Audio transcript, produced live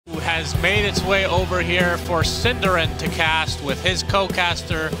has made its way over here for Cinderin to cast with his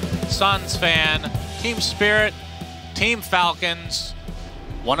co-caster, Suns fan, Team Spirit, Team Falcons.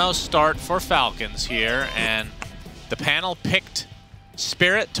 1-0 start for Falcons here, and the panel picked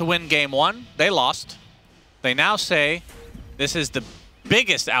Spirit to win game 1. They lost. They now say this is the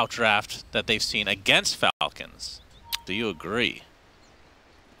biggest outdraft that they've seen against Falcons. Do you agree?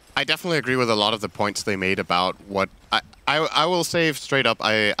 I definitely agree with a lot of the points they made about what... I will say straight up,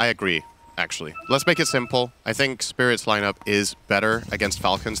 I agree, actually. Let's make it simple. I think Spirit's lineup is better against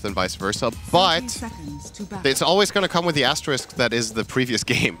Falcons than vice versa, but it's always going to come with the asterisk that is the previous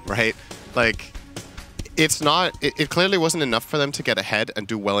game, right? Like, it's not... It clearly wasn't enough for them to get ahead and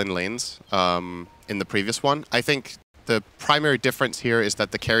do well in lanes in the previous one. I think the primary difference here is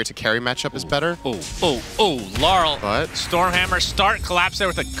that the carry-to-carry matchup is better. Laurel. But Stormhammer start, collapse there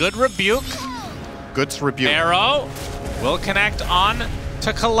with a good rebuke. Good rebuke. Arrow will connect on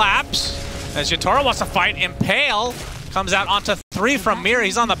to collapse. As Yatoro wants to fight, Impale comes out onto 3 from Mira.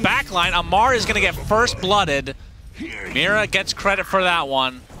 He's on the back line. Amar is going to get first-blooded. Mira gets credit for that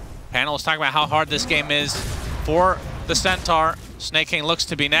one. Panel was talking about how hard this game is for the Centaur. Snake King looks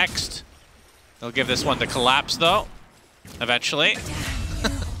to be next. They'll give this one to collapse, though. Eventually.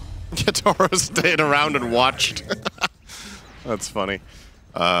 Yatoro stayed around and watched. That's funny.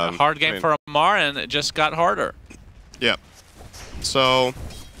 A hard game for Amar, and it just got harder. Yeah. So,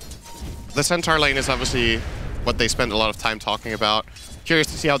 the Centaur lane is obviously what they spent a lot of time talking about. Curious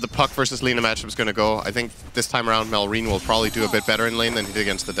to see how the Puck versus Lina matchup is going to go. I think this time around, Malrine will probably do a bit better in lane than he did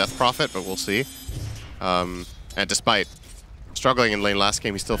against the Death Prophet, but we'll see. And despite struggling in lane last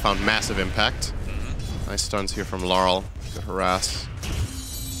game, he still found massive impact. Nice stuns here from Laurel. Good harass.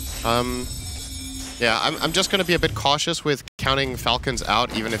 Yeah, I'm just going to be a bit cautious with counting Falcons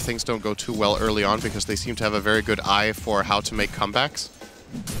out, even if things don't go too well early on, because they seem to have a very good eye for how to make comebacks.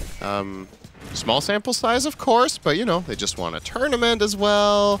 Small sample size, of course, but, you know, they just won a tournament as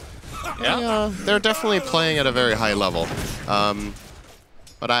well. Yeah, they're definitely playing at a very high level.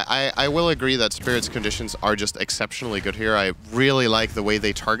 But I will agree that Spirit's conditions are just exceptionally good here. I really like the way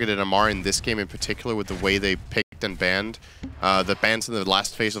they targeted Amar in this game in particular, with the way they picked and banned the bans in the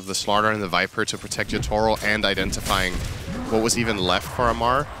last phase of the Slaughter and the Viper to protect Yatoro, and identifying what was even left for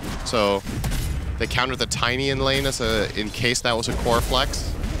Amar. So they countered the Tiny in lane as in case that was a core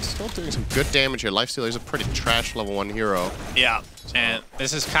flex. Still doing some good damage here. Lifestealer is a pretty trash level 1 hero. Yeah, and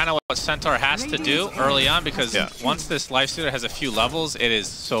this is kind of what Centaur has to do early on, because once this Lifestealer has a few levels, it is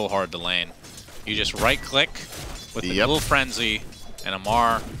so hard to lane. You just right-click with the Dual Frenzy, and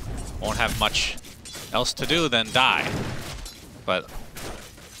Amar won't have much else to do than die. But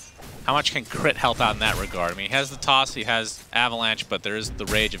how much can Crit help out in that regard? I mean, he has the Toss, he has Avalanche, but there is the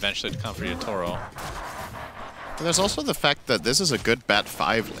Rage eventually to come for Yatoro. And there's also the fact that this is a good Bat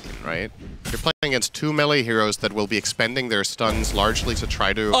 5 lane, right? You're playing against 2 melee heroes that will be expending their stuns largely to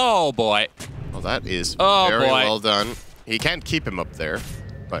try to... Oh, boy. Well, that is very well done. He can't keep him up there,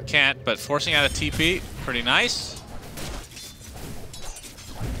 but... Can't, but forcing out a TP, pretty nice.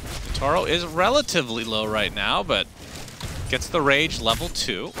 Yatoro is relatively low right now, but gets the Rage level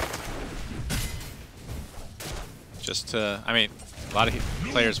 2. Just to... I mean, a lot of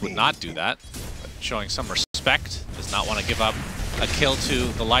players would not do that, but showing some respect, does not want to give up a kill to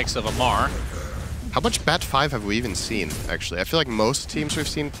the likes of Amar. How much Bat 5 have we even seen, actually? I feel like most teams we've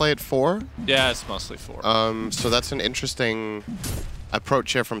seen play at 4. Yeah, it's mostly 4. So that's an interesting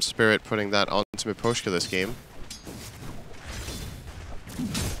approach here from Spirit, putting that onto Miposhka this game.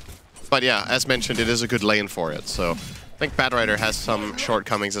 But yeah, as mentioned, it is a good lane for it, so... I think Batrider has some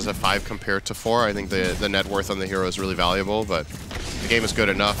shortcomings as a 5 compared to 4. I think the net worth on the hero is really valuable, but the game is good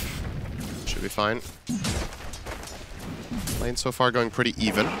enough. Should be fine. Lane so far going pretty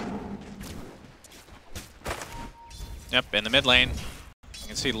even. Yep, in the mid lane, you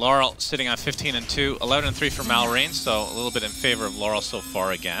can see Laurel sitting on 15 and 2, 11 and 3 for Malrine, so a little bit in favor of Laurel so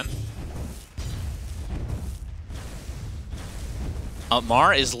far again.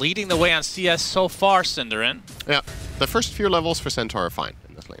 Amar is leading the way on CS so far, Cinderin. Yeah, the first few levels for Centaur are fine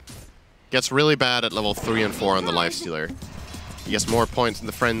in this lane. Gets really bad at level 3 and 4 on the Lifestealer. He gets more points in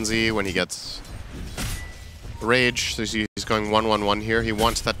the Frenzy when he gets Rage, so he's going 1-1-1 here. He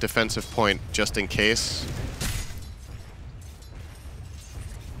wants that defensive point just in case.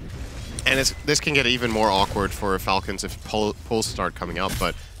 And this can get even more awkward for Falcons if pulls start coming up,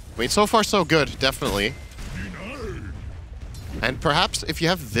 but I mean, so far so good, definitely. And perhaps if you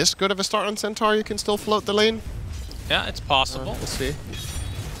have this good of a start on Centaur, you can still float the lane. Yeah, it's possible. We'll see.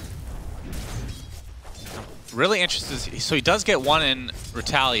 Really interested. So he does get one in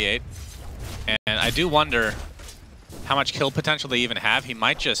Retaliate, and I do wonder how much kill potential they even have, he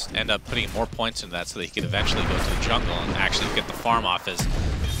might just end up putting more points into that so that he could eventually go to the jungle and actually get the farm off his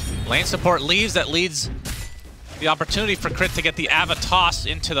lane support leaves. That leads the opportunity for Crit to get the Ava toss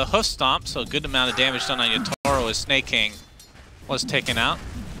into the hoof stomp, so a good amount of damage done on Yatoro as Snake King was taken out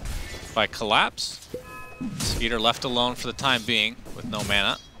by Collapse. Skeeter left alone for the time being with no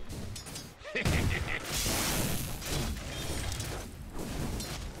mana.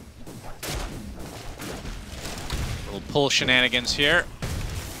 Little pull shenanigans here.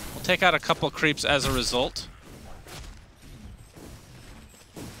 We'll take out a couple creeps as a result.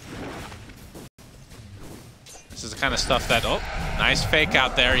 This is the kind of stuff that, oh, nice fake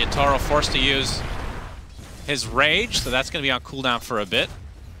out there. Yatoro forced to use his rage, so that's going to be on cooldown for a bit.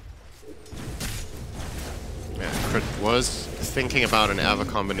 Yeah, Crit was thinking about an Ava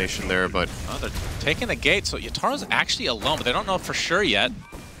combination there, but... Oh, they're taking the gate, so Yataro's actually alone, but they don't know for sure yet.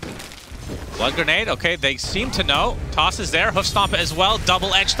 Blood Grenade, okay, they seem to know. Toss is there, Hoof Stomp as well,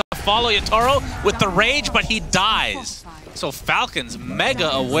 double edge to follow Yatoro with the rage, but he dies. So Falcons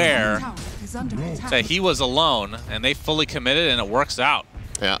mega aware that he was alone, and they fully committed, and it works out.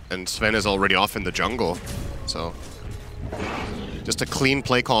 Yeah, and Sven is already off in the jungle, so just a clean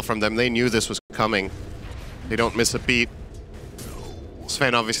play call from them. They knew this was coming. They don't miss a beat.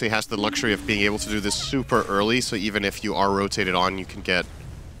 Sven obviously has the luxury of being able to do this super early, so even if you are rotated on, you can get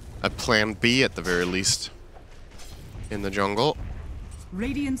a plan B at the very least in the jungle.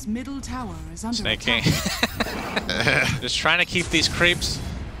 Radiant's middle tower is under Snake King. Just trying to keep these creeps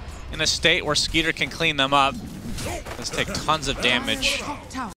in a state where Skeeter can clean them up. Let's take tons of damage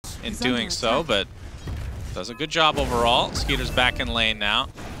in doing so, but does a good job overall. Skeeter's back in lane now.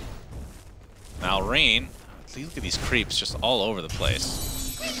 Malrine, look at these creeps just all over the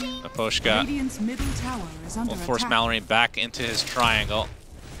place. Maposhka will force Malrine back into his triangle.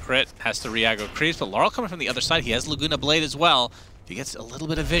 Crit has to re-aggro creeps, but Laurel coming from the other side. He has Laguna Blade as well. If he gets a little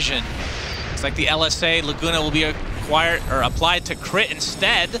bit of vision, it's like the LSA. Laguna will be acquired or applied to Crit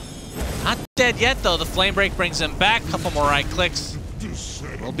instead. Not dead yet though. The Flame Break brings him back. Couple more right clicks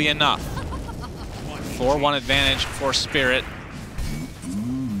will be enough. 4-1 advantage for Spirit.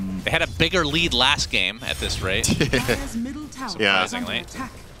 They had a bigger lead last game at this rate. Surprisingly. Yeah.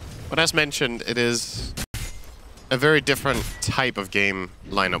 But as mentioned, it is a very different type of game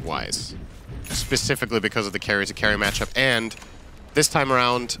lineup-wise, specifically because of the carry-to-carry matchup. And this time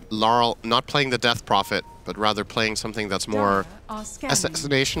around, Laurel not playing the Death Prophet, but rather playing something that's more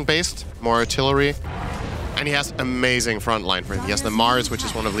assassination-based, more artillery. And he has amazing front line for him. He has the Mars, which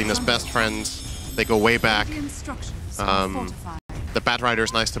is one of Lina's best friends. They go way back. The Bat Rider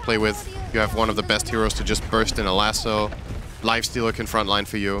is nice to play with. You have one of the best heroes to just burst in a lasso. Lifestealer can frontline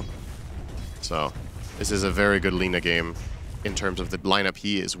for you. So this is a very good Lina game in terms of the lineup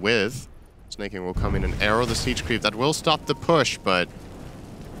he is with. Snake King will come in and arrow the siege creep. That will stop the push, but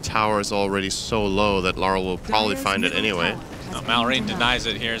tower is already so low that Laurel will probably find it anyway. No, Malrine denies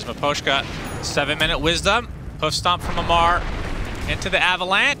it. Here's Maposhka. 7-minute wisdom. Hoof stomp from Amar into the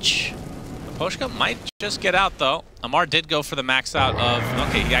avalanche. Maposhka might just get out though. Amar did go for the max out of,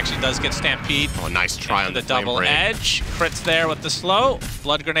 okay, he actually does get Stampede. Oh, nice try on the double edge. Crits there with the slow.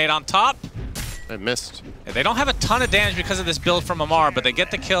 Blood Grenade on top. I missed. Yeah, they don't have a ton of damage because of this build from Amar, but they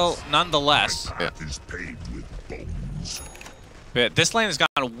get the kill nonetheless. Yeah. But this lane has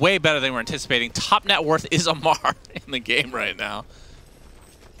gone way better than we were anticipating. Top net worth is Amar in the game right now.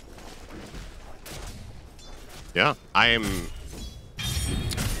 Yeah, I'm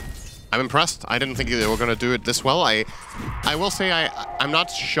impressed. I didn't think they were going to do it this well. I will say I'm not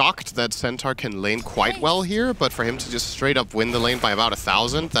shocked that Centaur can lane quite well here, but for him to just straight up win the lane by about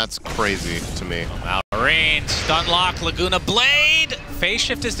 1,000, that's crazy to me. Malrine, stun lock, Laguna Blade. Phase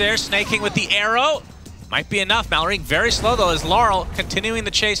shift is there, Snake King with the arrow. Might be enough. Malrine very slow though as Laurel continuing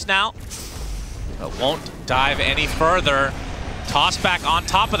the chase now, but won't dive any further. Toss back on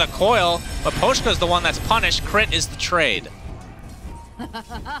top of the coil, but Poshka's the one that's punished. Crit is the trade.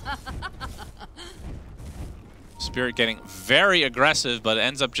 Spirit getting very aggressive, but it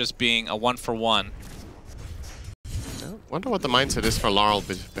ends up just being a 1-for-1. I wonder what the mindset is for Laurel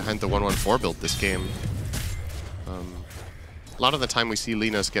behind the 1-1-4 build this game. A lot of the time we see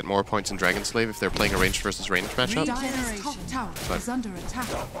Linas get more points in Dragon Slave if they're playing a ranged versus ranged matchup. But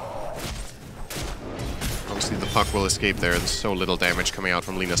obviously the puck will escape there. There's so little damage coming out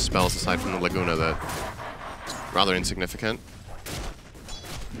from Lina's spells aside from the Laguna that it's rather insignificant.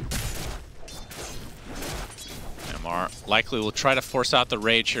 Amar likely will try to force out the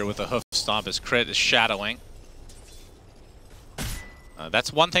rage here with a hoof stomp as Crit is shadowing.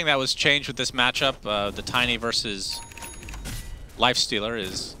 That's one thing that was changed with this matchup, the Tiny versus Lifestealer,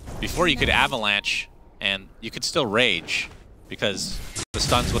 is before you could avalanche and you could still rage because the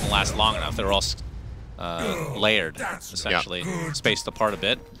stuns wouldn't last long enough. They're all layered, essentially, spaced apart a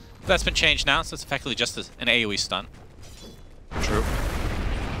bit. But that's been changed now, so it's effectively just an AoE stun. True.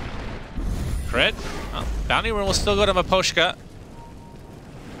 Crit. Oh, Bounty Rune will still go to Miposhka.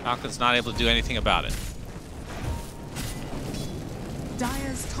 Falcon's not able to do anything about it.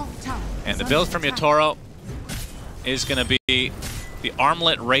 Dire's top tower And the build from Yatoro is going to be the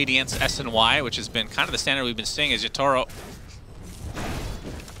Armlet Radiance SNY, which has been kind of the standard we've been seeing. Is Yatoro.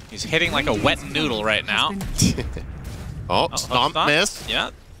 He's hitting like a wet noodle right now. Stomp miss. Yeah,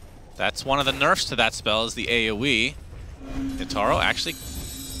 that's one of the nerfs to that spell is the AoE. Yatoro actually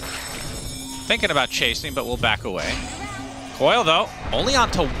thinking about chasing, but will back away. Coil, though, only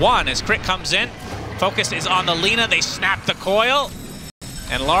onto one as Crit comes in. Focus is on the Lina. They snap the coil.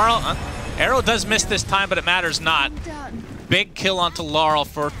 And Laurel, Arrow does miss this time, but it matters not. Big kill onto Laurel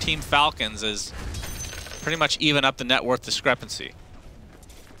for Team Falcons is pretty much even up the net worth discrepancy.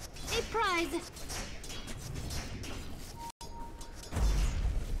 A prize.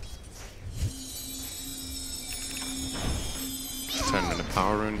 $10-minute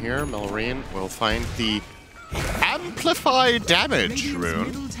power rune here. Melrine will find the Amplify Damage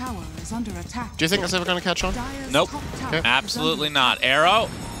rune. Do you think that's ever going to catch on? Nope. Okay. Absolutely not. Arrow,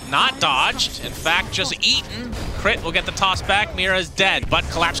 not dodged. In fact, just eaten. Crit will get the toss back. Mira's dead, but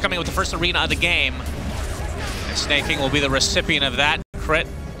Collapse coming with the first arena of the game. And Snaking will be the recipient of that. Crit,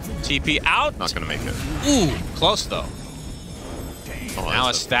 TP out. Not going to make it. Ooh, close though. Oh, now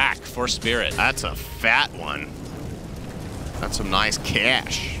a stack for Spirit. That's a fat one. That's some nice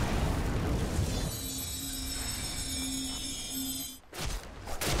cash.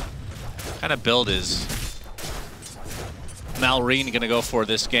 What kind of build is Malrine going to go for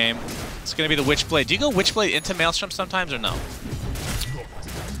this game? It's going to be the Witchblade. Do you go Witchblade into Maelstrom sometimes or no?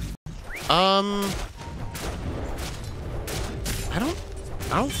 I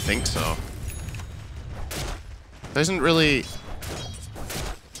don't think so. There isn't really...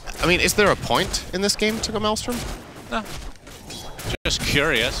 I mean, is there a point in this game to go Maelstrom? No. Just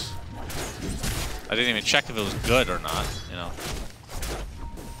curious. I didn't even check if it was good or not, you know.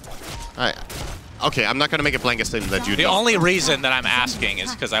 Okay, I'm not going to make a blanket statement that you The only reason that I'm asking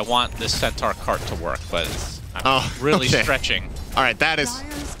is because I want this Centaur cart to work, but I'm really stretching. All right, that is...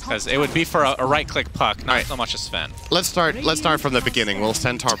 Because it would be for a right-click puck, not so much a Sven. Let's start from the beginning. Will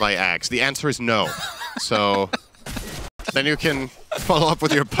Centaur buy Axe? The answer is no. So then you can follow up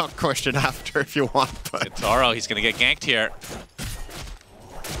with your puck question after if you want. But Taro, he's going to get ganked here.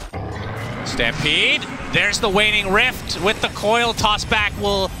 Stampede. There's the Waning Rift with the coil. Toss back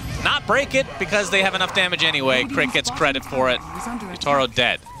will not break it because they have enough damage anyway. Crit gets credit for it. Taro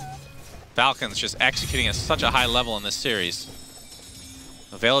dead. Falcons just executing at such a high level in this series.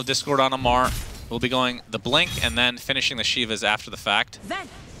 The Veil of Discord on Amar. Will be going the Blink and then finishing the Shivas after the fact.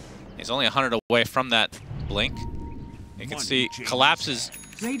 He's only 100 away from that Blink. You can see Collapse's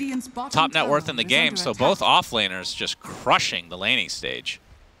top net worth in the game, so both offlaners just crushing the laning stage.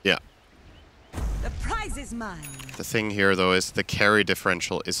 Yeah. The prize is mine. The thing here, though, is the carry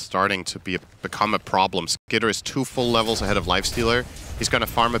differential is starting to become a problem. Skitter is 2 full levels ahead of Lifestealer. He's going to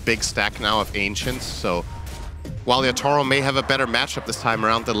farm a big stack now of Ancients, so while Yatoro may have a better matchup this time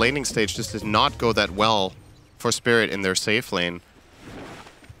around, the laning stage just did not go that well for Spirit in their safe lane.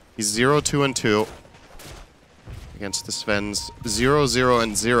 He's 0-2-2 against the Sven's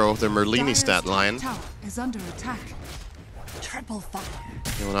 0-0-0, the Merlini stat line. Is under attack. Triple fire.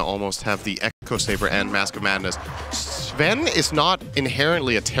 You want to almost have the Echo Saber and Mask of Madness. Sven is not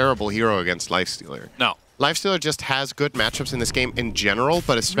inherently a terrible hero against Lifestealer. No. Lifestealer just has good matchups in this game in general,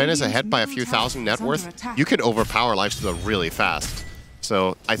 but if Sven is ahead by a few thousand net worth, you can overpower Lifestealer really fast.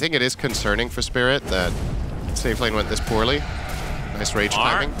 So I think it is concerning for Spirit that safe lane went this poorly. Nice rage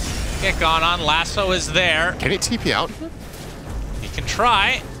timing. Get gone on. Lasso is there. Can he TP out? He can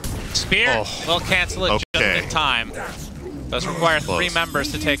try. Spear will cancel it just in time. Does require 3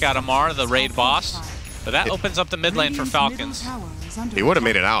 members to take out Amar, the raid boss. But that opens up the mid lane for Falcons. He would have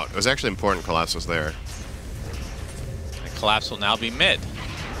made it out. It was actually important Collapse was there. And Collapse will now be mid.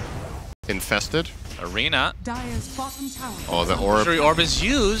 Infested. Arena. Oh, the orb. Orb is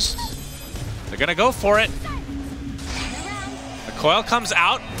used. They're going to go for it. The coil comes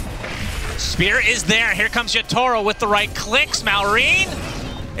out. Spear is there. Here comes Yatoro with the right clicks. Malrine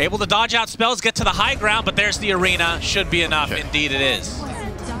able to dodge out spells, get to the high ground, but there's the arena. Should be enough. Okay. Indeed it is.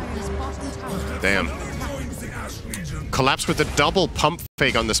 Damn. Collapse with a double pump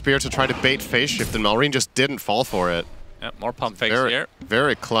fake on the Spear to try to bait phase shift, and Malrine just didn't fall for it. Yep, more pump fakes here.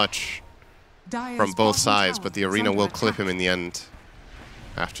 Very clutch from both sides, but the arena will clip him in the end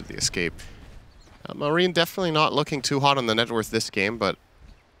after the escape. Marine definitely not looking too hot on the net worth this game, but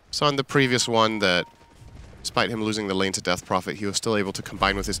saw in the previous one that despite him losing the lane to Death Prophet, he was still able to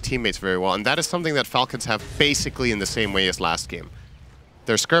combine with his teammates very well. And that is something that Falcons have basically in the same way as last game.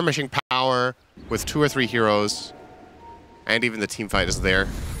 Their skirmishing power with 2 or 3 heroes, and even the team fight is there.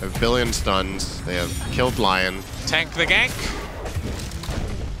 They have billion stuns, they have killed Lion. Tank the gank.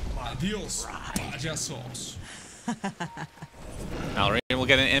 Adios, payasos. Malorine will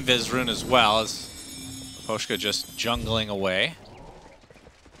get an Invis rune as well as Poshka just jungling away.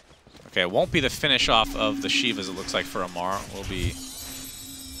 Okay, it won't be the finish off of the Shivas, it looks like, for Amar. It will be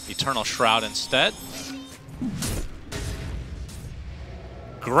Eternal Shroud instead.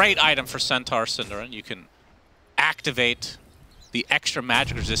 Great item for Centaur Cinderin. You can activate the extra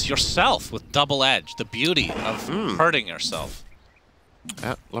magic resist yourself with double edge. The beauty of hurting yourself.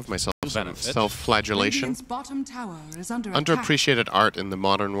 Yeah, love myself. Benefit. Self-flagellation. Radiant's bottom tower is under attack. Underappreciated art in the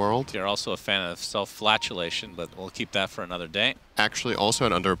modern world. You're also a fan of self-flagellation, but we'll keep that for another day. Actually, also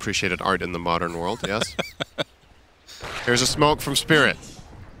an underappreciated art in the modern world, yes. Here's a smoke from Spirit.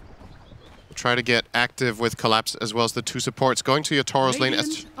 We'll try to get active with Collapse as well as the 2 supports. Going to Yatoro's lane,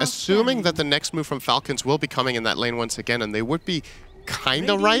 assuming that the next move from Falcons will be coming in that lane once again, and they would be kind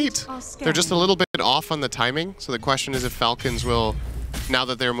of right. They're just a little bit off on the timing, so the question is if Falcons will, now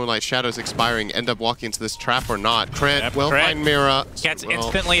that their Moonlight Shadow is expiring, end up walking into this trap or not. Crit, Yep, will crit. find Mira. Gets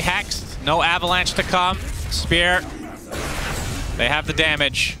instantly hexed. No avalanche to come. Spear. They have the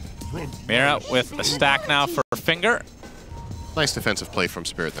damage. Mira with a stack now for Finger. Nice defensive play from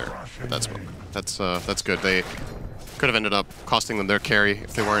Spirit there. That's good. They could have ended up costing them their carry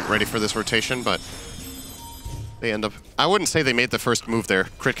if they weren't ready for this rotation, but they end up... I wouldn't say they made the first move there.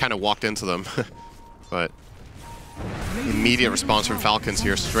 Crit kind of walked into them, but immediate response from Falcons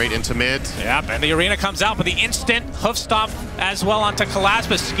here, straight into mid. Yep, and the arena comes out, but the instant hoof stomp as well onto Collapse.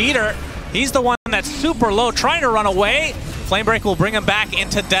 But Skeeter, he's the one that's super low, trying to run away. Flamebreak will bring him back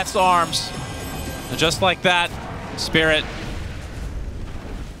into Death's arms. And just like that, Spirit,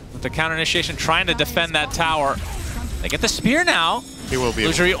 with the counter initiation, trying to defend that tower. They get the spear now. He will be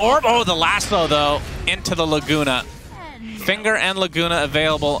Illusory Orb. Oh, the lasso, though, into the Laguna. Finger and Laguna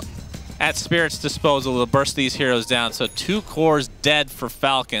available at Spirit's disposal to burst these heroes down. So 2 cores dead for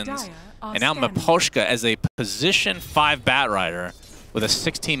Falcons. And now Miposhka as a position 5 Batrider with a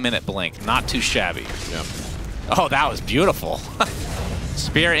 16-minute blink. Not too shabby. Yep. Oh, that was beautiful.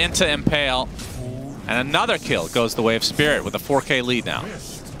 Spear into Impale. And another kill goes the way of Spirit with a 4K lead now.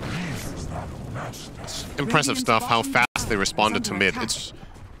 Impressive stuff how fast they responded to mid. It's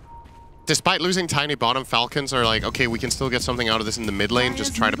despite losing tiny bottom, Falcons are like, okay, we can still get something out of this in the mid lane,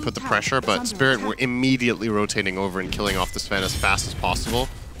 just try to put the pressure, but Spirit were immediately rotating over and killing off the Sven as fast as possible.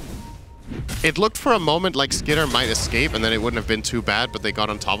 It looked for a moment like Skitter might escape and then it wouldn't have been too bad, but they got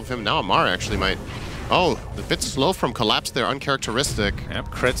on top of him. Now Amar actually might... Oh, a bit slow from Collapse there, uncharacteristic. Yep,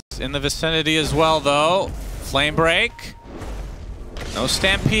 crits in the vicinity as well, though. Flame Break. No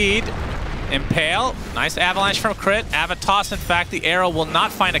Stampede. Impale. Nice avalanche from Crit. Avatos, in fact, the arrow will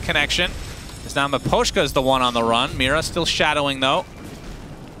not find a connection. As now Miposhka is the one on the run. Mira still shadowing, though.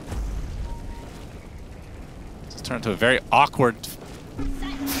 It's turned to a very awkward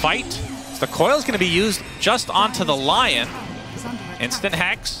fight. So the coil is going to be used just onto the Lion. Instant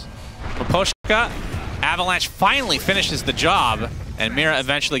Hex. Miposhka. Avalanche finally finishes the job, and Mira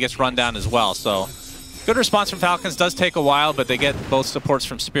eventually gets run down as well. So good response from Falcons. Does take a while, but they get both supports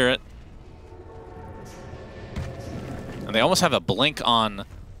from Spirit. And they almost have a blink on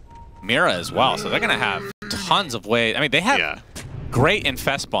Mira as well, so they're going to have tons of ways. I mean, they have great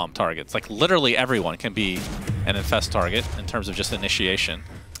Infest Bomb targets. Like, literally everyone can be an Infest target in terms of just initiation.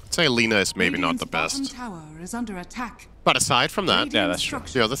 I'd say Lina is maybe not the best. Tower is under attack. But aside from that, yeah, that's true.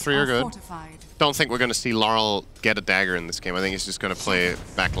 The other 3 are good. Don't think we're going to see Laurel get a dagger in this game. I think he's just going to play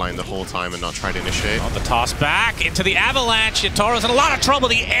backline the whole time and not try to initiate. Oh, the toss back into the avalanche. Yatoro's in a lot of trouble.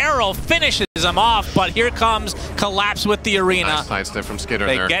 The arrow finishes him off, but here comes Collapse with the arena. Nice sidestep from Skitter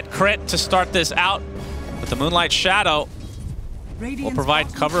They there. get crit to start this out, but the Moonlight Shadow will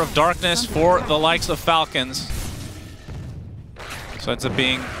provide cover of darkness for the likes of Falcons. So it ends up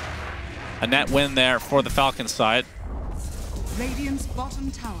being a net win there for the Falcons side. Radiant's bottom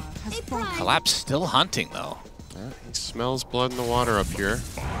tower has fallen. Collapse still hunting, though. Yeah, he smells blood in the water up here.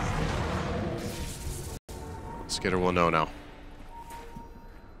 Skitter will know now.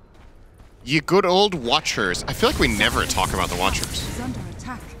 Ye good old Watchers. I feel like we never talk about the Watchers. Is under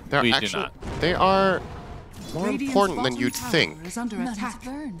attack. They're We do actually, not. They are more Radiant's important than bottom you'd tower think is under attack.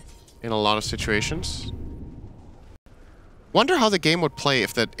 in a lot of situations. Wonder how the game would play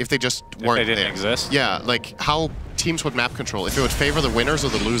if they just weren't they didn't there. exist? Yeah, like how teams would map control. If it would favor the winners or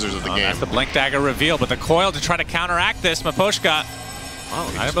the losers of the game. That's the Blink Dagger reveal, but the coil to try to counteract this. Miposhka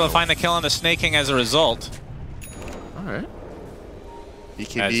not able to find the kill on the Snaking as a result. All right.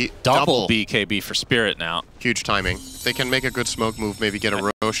 BKB double BKB for Spirit now. Huge timing. They can make a good smoke move, maybe get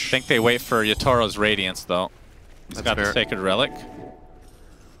a Roche. I think they wait for Yatoro's Radiance, though. He's got the Sacred Relic.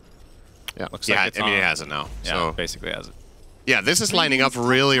 Yeah, Looks like I mean, it has it now. Yeah, So basically has it. yeah, this is lining up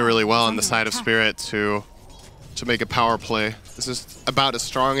really, really well on the side of Spirit to make a power play. This is about as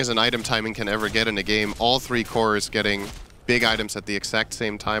strong as an item timing can ever get in a game. All three cores getting big items at the exact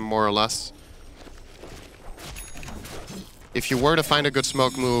same time, more or less. If you were to find a good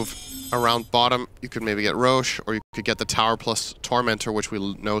smoke move around bottom, you could maybe get Roche, or you could get the tower plus Tormentor, which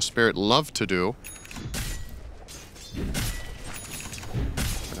we know Spirit love to do.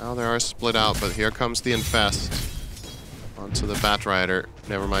 Now they are split out, but here comes the Infest. Onto the Batrider.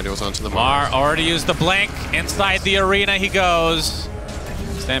 Never mind, it was onto the Mar Mars. already used the blink. Inside the arena he goes.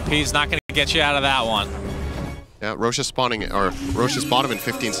 Stampede's not going to get you out of that one. Yeah, Roche is spawning, or Roche is bottom in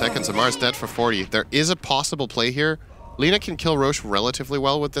 15 seconds. Amar's dead for 40. There is a possible play here. Lina can kill Roche relatively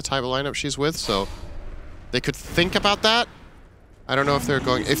well with the type of lineup she's with, so they could think about that. I don't know if they're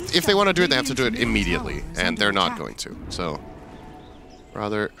going... If they want to do it, they have to do it immediately, and they're not going to. So,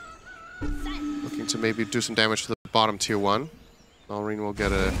 rather looking to maybe do some damage to the bottom tier 1. Malrine will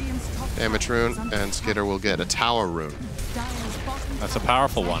get a damage rune, and Skitter will get a tower rune. That's a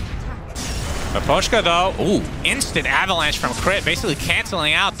powerful one. Miposhka, though, ooh, instant avalanche from crit, basically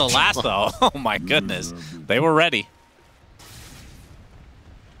canceling out the last, though. Oh my goodness. They were ready.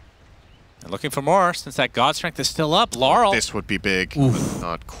 And looking for more, since that God Strength is still up. Laurel. This would be big, but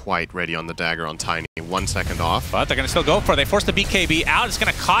not quite ready on the dagger on Tiny. 1 second off. But they're going to still go for it. They force the BKB out. It's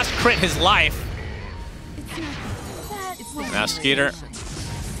going to cost Crit his life. Now Skeeter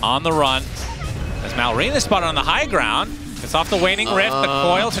on the run. As Malrine is spotted on the high ground. It's off the Waning Rift, the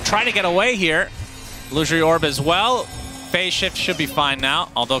coil to try to get away here. Illusory Orb as well. Phase Shift should be fine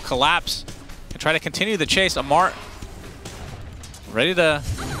now, although Collapse can try to continue the chase. Amar ready to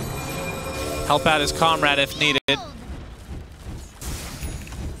help out his comrade if needed. I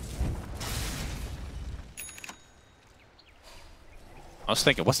was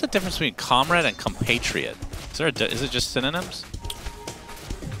thinking, what's the difference between comrade and compatriot? Is it just synonyms?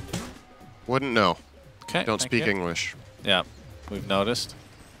 Wouldn't know. Okay. Don't speak English. Yeah, we've noticed.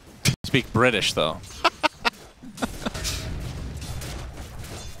 Speak British, though.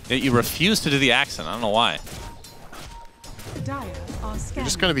 You refuse to do the accent. I don't know why. You're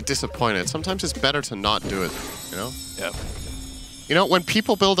just going to be disappointed. Sometimes it's better to not do it, you know? Yep. You know, when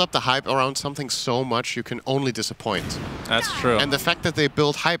people build up the hype around something so much, you can only disappoint. That's true. And the fact that they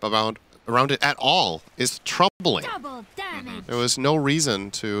build hype around it at all is troubling. Double damage. There was no reason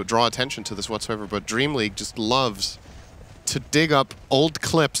to draw attention to this whatsoever, but DreamLeague just loves to dig up old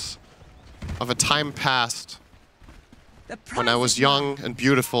clips of a time past when I was young and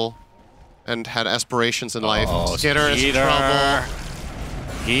beautiful and had aspirations in life. Skitter is in trouble.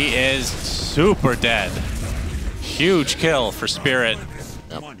 He is super dead. Huge kill for Spirit.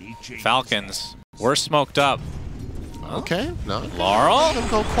 Yep. Falcons, we're smoked up. Okay, no. Laurel,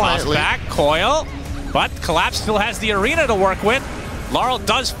 Go quietly. back, coil, but Collapse still has the arena to work with. Laurel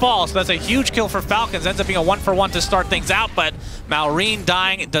does fall, so that's a huge kill for Falcons. Ends up being a 1-for-1 to start things out, but Malrine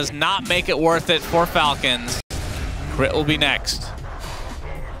dying does not make it worth it for Falcons. Crit will be next.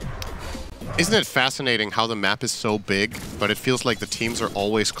 Isn't it fascinating how the map is so big, but it feels like the teams are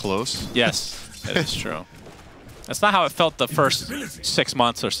always close? Yes, that is true. That's not how it felt the first 6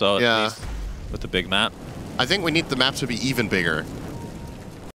 months or so, at least, with the big map. I think we need the map to be even bigger.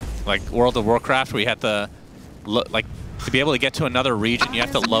 Like World of Warcraft, where you have to, to be able to get to another region, you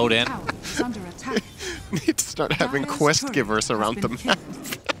have to load in. Need to start having quest givers around the map.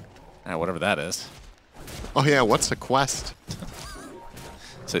 Whatever that is. Oh yeah, what's a quest?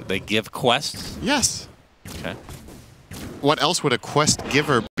 So they give quests? Yes. Okay. What else would a quest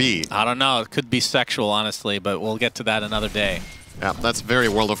giver be? I don't know. It could be sexual, honestly, but we'll get to that another day. Yeah, that's very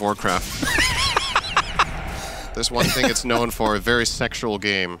World of Warcraft. There's one thing it's known for, a very sexual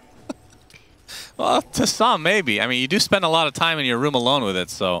game. Well, to some, maybe. I mean, you do spend a lot of time in your room alone with it,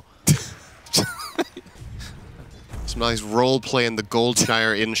 so... Some nice role play in the Gold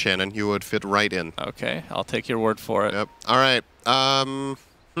Shire Inn, Shannon. You would fit right in. Okay, I'll take your word for it. Yep. All right.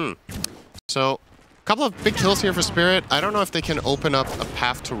 So, a couple of big kills here for Spirit. I don't know if they can open up a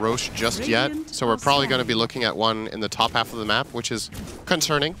path to Roche just yet, so we're probably going to be looking at one in the top half of the map, which is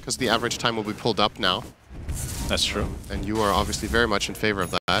concerning, because the average time will be pulled up now. That's true. And you are obviously very much in favor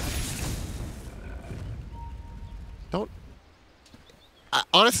of that.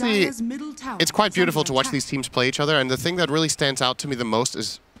 honestly, Dire's middle tower it's quite is beautiful under to watch attack. these teams play each other, and the thing that really stands out to me the most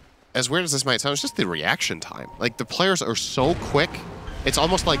is, as weird as this might sound, it's just the reaction time. Like, the players are so quick. It's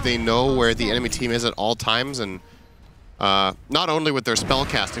almost like they know where the enemy team is at all times, and not only with their spell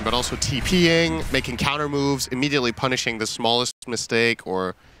casting, but also TPing, making counter moves, immediately punishing the smallest mistake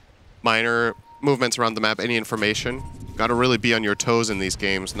or minor movements around the map, any information. Got to really be on your toes in these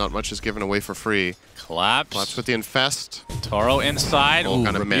games. Not much is given away for free. Collapse. Collapse with the Infest. Toro inside. Oh, Ooh,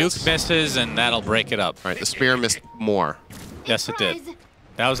 gonna Rebuke miss. misses, and that'll break it up. All right, the Spear missed more. Yes, it did.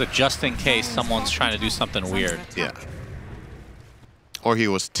 That was a just in case someone's trying to do something weird. Yeah. Or he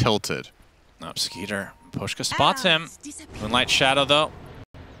was tilted. No, Skeeter. Pushka spots him. Moonlight Shadow, though,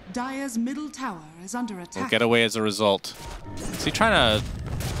 Dire's middle tower is under will attack. get away as a result. Is he trying to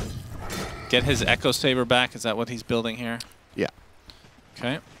get his Echo Saber back? Is that what he's building here? Yeah.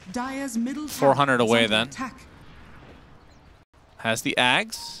 Okay. Dire's middle tower 400 is away under then. attack. Has the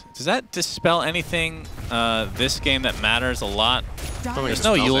Ags. Does that dispel anything this game that matters a lot? There's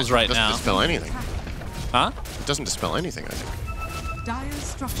no Yules right now. It doesn't dispel anything. Huh? It doesn't dispel anything, I think. Dire's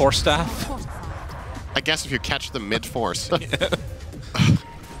structures Force staff? are fortified. I guess if you catch them mid-force.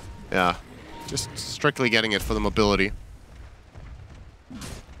 Yeah. Just strictly getting it for the mobility.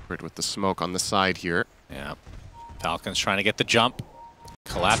 Right with the smoke on the side here. Yeah. Falcons trying to get the jump.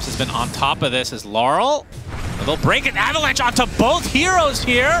 Collapse has been on top of this as Laurel. They'll break an avalanche onto both heroes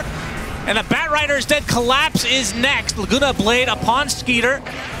here. And the Bat Rider is dead. Collapse is next. Laguna Blade upon Skeeter.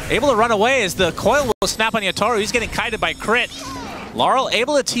 Able to run away as the coil will snap on Yatoro. He's getting kited by Crit. Laurel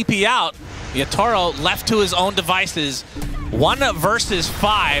able to TP out. Yatoro left to his own devices. 1 versus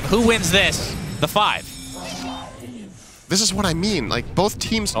 5. Who wins this? The 5. This is what I mean. Like, both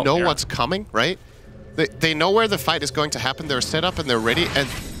teams know what's coming, right? They know where the fight is going to happen. They're set up and they're ready. And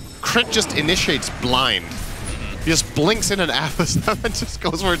Crit just initiates blind. He just blinks in and after them and just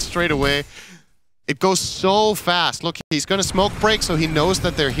goes for it straight away. It goes so fast. Look, he's going to smoke break, so he knows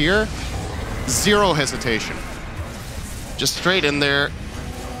that they're here. Zero hesitation. Just straight in there.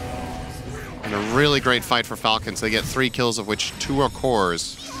 And a really great fight for Falcons. They get 3 kills, of which 2 are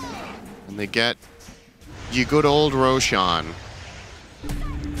cores. And they get you good old Roshan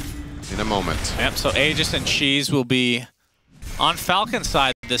in a moment. Yep, so Aegis and Cheese will be on Falcon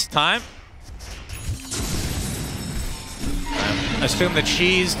side this time. I assume the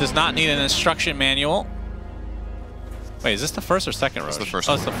Cheese does not need an instruction manual. Wait, is this the first or second Roche? It's the first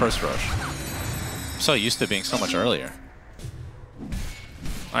Oh, one. it's the first Roche. I'm so used to being so much earlier. All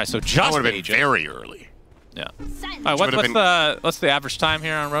right, so That just would have been Aegis. very early. Yeah. All right, what's the average time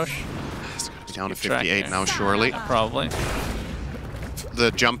here on Roche? It's going to be down to Keep track 58 here. now, surely. Probably.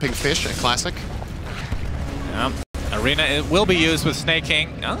 The jumping fish, a classic. Yeah. Arena it will be used with Snake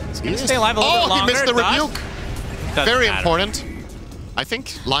King. No, it's going to Yes. stay alive a little bit Oh, longer. he missed the It does. rebuke. Doesn't Very matter. important. I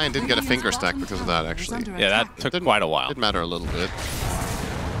think Lion didn't get a finger stack because of that, actually. Yeah, that took quite a while. Did matter a little bit.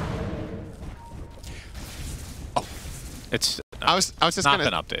 It's I was just not gonna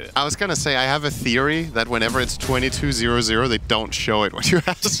been updated. I was gonna say I have a theory that whenever it's 22:00, they don't show it when you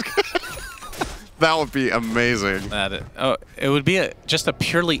ask. That would be amazing. It would be just a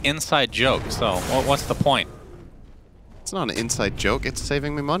purely inside joke. So what's the point? It's not an inside joke. It's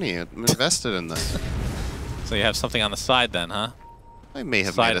saving me money. I'm invested in this. So you have something on the side then, huh? I may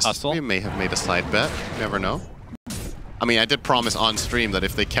have Side made hustle? we may have made a side bet. You never know. I mean, I did promise on stream that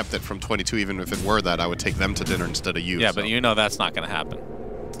if they kept it from 22, even if it were that, I would take them to dinner instead of you. Yeah, so. but you know that's not going to happen.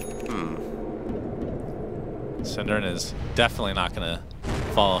 Cinderin is definitely not going to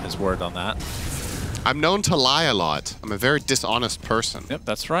follow his word on that. I'm known to lie a lot. I'm a very dishonest person. Yep,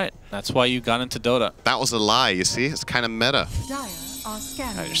 that's right. That's why you got into Dota. That was a lie, you see? It's kind of meta. Dire are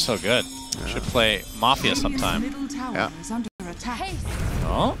scanning. Oh, you're so good. You should play Mafia Radiant's sometime. middle tower Yeah. is under attack.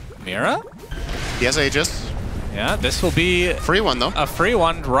 Oh, Mira? He has Aegis. Yeah, this will be Free one, though. a free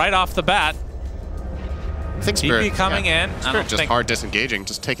one right off the bat. I think Spirit. TP coming in. I Spirit don't just think... hard disengaging,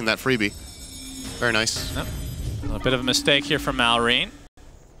 just taking that freebie. Very nice. Yep. A bit of a mistake here from Malrine.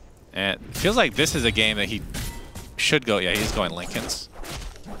 And it feels like this is a game that he should go. Yeah, he's going Lincolns.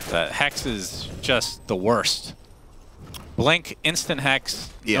 The Hex is just the worst. Blink, instant Hex,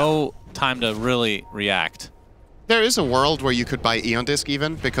 no time to really react. There is a world where you could buy Eon Disc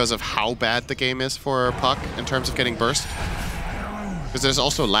even because of how bad the game is for Puck in terms of getting burst. Because there's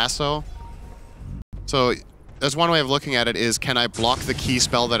also Lasso. So there's one way of looking at it is, can I block the key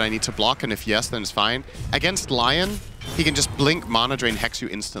spell that I need to block? And if yes, then it's fine. Against Lion, he can just blink, Mana Drain, Hex you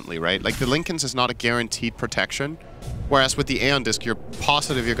instantly, right? Like the Lincolns is not a guaranteed protection. Whereas with the Aeon Disc, you're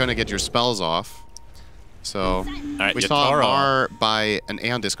positive you're going to get your spells off. So right, we Yatoro. saw Mar buy an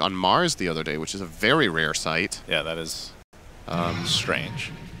Aeon Disc on Mars the other day, which is a very rare sight. Yeah, that is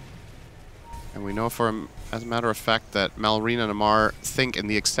Strange. And we know as a matter of fact that Malrina and Amar think in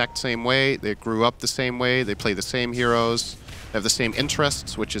the exact same way. They grew up the same way. They play the same heroes. They have the same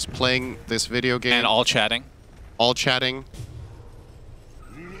interests, which is playing this video game. And all chatting. All chatting.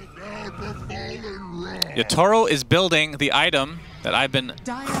 Yatoro is building the item that I've been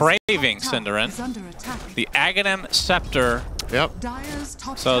craving, Cinderin. The Aghanim Scepter. Yep.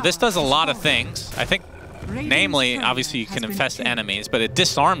 So this does a lot of things. I think, namely, obviously you can infest enemies, but it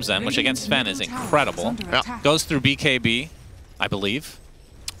disarms them, which against Sven is incredible. Yeah. Goes through BKB, I believe.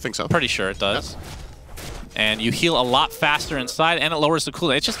 I think so. Pretty sure it does. Yep. And you heal a lot faster inside, and it lowers the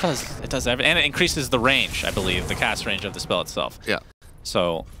cooldown. It does everything, and it increases the range, I believe, the cast range of the spell itself. Yeah.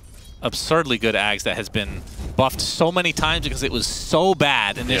 So, absurdly good Ags that has been buffed so many times because it was so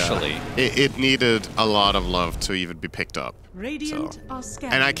bad initially. Yeah. It needed a lot of love to even be picked up. Radiant are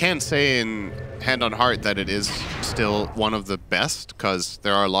scared. And I can't say in hand on heart that it is still one of the best, because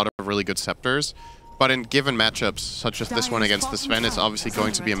there are a lot of really good scepters. But in given matchups, such as this one against the Sven, it's obviously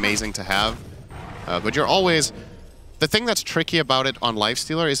going to be amazing to have. But you're always... The thing that's tricky about it on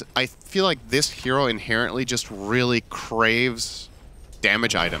Lifestealer is I feel like this hero inherently just really craves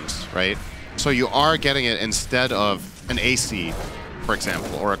damage items, right? So you are getting it instead of an AC, for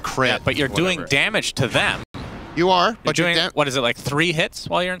example, or a crit. Yeah, but you're doing damage to them. You are, but you're doing, what is it, like 3 hits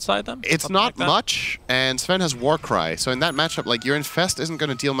while you're inside them? It's not much, and Sven has Warcry. So in that matchup, like, your Infest isn't going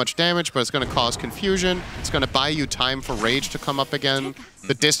to deal much damage, but it's going to cause confusion. It's going to buy you time for Rage to come up again.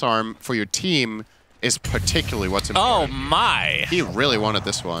 The Disarm for your team is particularly what's important. Oh my! He really wanted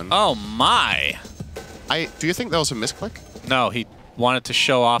this one. Oh my! Do you think that was a misclick? No, he wanted to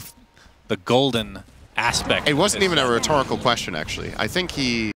show off the golden aspect. It wasn't even a rhetorical question, actually. I think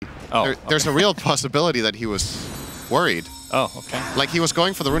he... There's a real possibility that he was worried. Oh, okay. Like, he was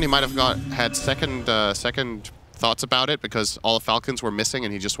going for the rune. He might have had second thoughts about it because all the Falcons were missing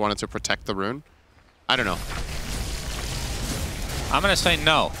and he just wanted to protect the rune. I don't know. I'm going to say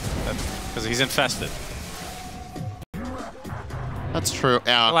no, because he's infested. That's true.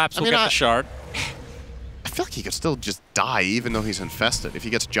 Collapse will get the shard. I feel like he could still just die even though he's infested. If he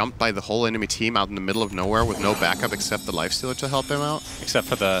gets jumped by the whole enemy team out in the middle of nowhere with no backup except the Lifestealer to help him out. Except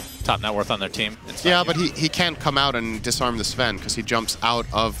for the top net worth on their team. Yeah, but he can't come out and disarm the Sven because he jumps out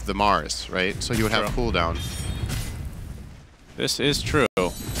of the Mars, right? So he would have cooldown. This is true.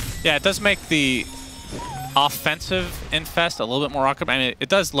 Yeah, it does make the offensive infest a little bit more awkward. I mean, it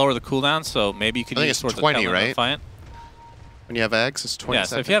does lower the cooldown, so maybe you could use it towards 20, the tail end of the fight. When you have eggs, it's 20 Yeah,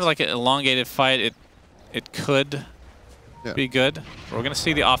 so if you have like an elongated fight, it could be good. We're going to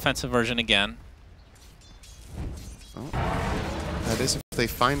see the offensive version again. Oh. That is if they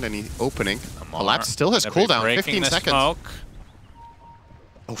find any opening. Collapse still has cooldown, 15 seconds. Smoke.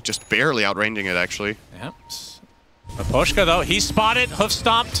 Oh, just barely outranging it, actually. Yep. Maposhka, though, he's spotted, hoof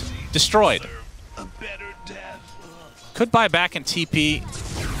stomped, destroyed. Could buy back and TP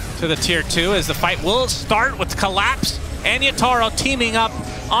to the tier 2 as the fight will start with Collapse and Yatoro teaming up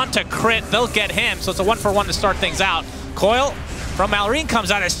onto Crit. They'll get him, so it's a 1-for-1 to start things out. Coil from Malrine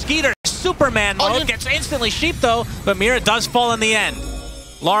comes out as Skeeter. Superman mode gets instantly sheep though, but Mira does fall in the end.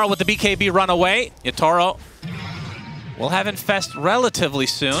 Lara with the BKB run away. Yatoro will have Infest relatively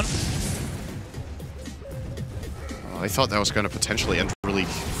soon. I thought that was going to potentially end really,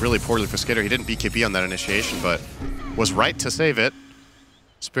 really poorly for Skitter. He didn't BKB on that initiation, but was right to save it.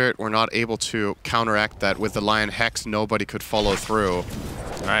 Spirit were not able to counteract that with the Lion Hex. Nobody could follow through.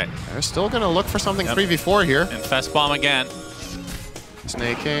 All right. They're still going to look for something 3v4 here. Infest Bomb again.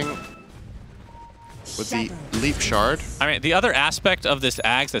 Snaking with the Leap Shard. I mean, the other aspect of this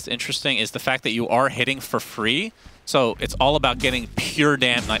Ags that's interesting is the fact that you are hitting for free. So it's all about getting pure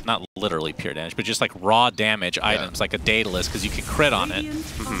damage, not literally pure damage, but just like raw damage items, like a Daedalus, because you can crit on it,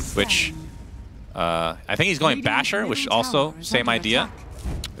 which I think he's going Basher, which also same idea.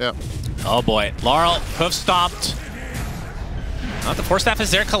 Yeah. Oh boy, Laurel hoof stomped. The Force Staff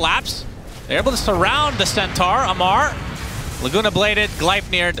is there, Collapse. They're able to surround the Centaur, Amar. Laguna Bladed,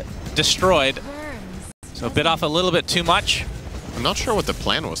 Gleipnir destroyed. So bit off a little bit too much. I'm not sure what the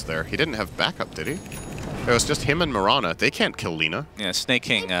plan was there. He didn't have backup, did he? It was just him and Mirana. They can't kill Lina. Yeah, Snake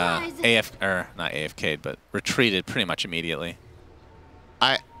King not AFK'd, but retreated pretty much immediately.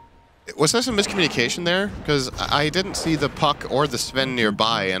 Was there some miscommunication there? Because I didn't see the Puck or the Sven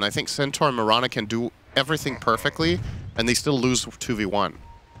nearby, and I think Centaur and Mirana can do everything perfectly, and they still lose 2v1.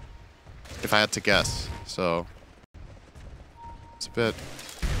 If I had to guess. So it's a bit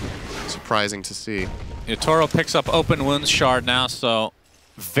surprising to see. Yatoro picks up Open Wounds Shard now, so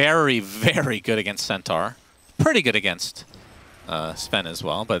very, very good against Centaur. Pretty good against Sven as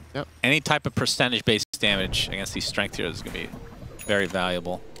well, but any type of percentage-based damage against these strength heroes is going to be very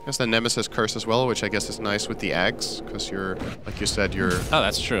valuable. There's the Nemesis curse as well, which I guess is nice with the eggs, because you're, like you said, you're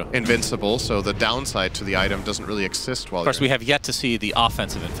that's true. Invincible, so the downside to the item doesn't really exist while Of course, we have yet to see the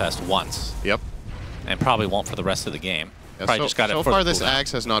offensive infest once. Yep. And probably won't for the rest of the game. Yeah, probably just got it so for far, the this cooldown.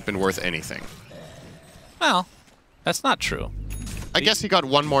 axe has not been worth anything. Well, that's not true. I guess he got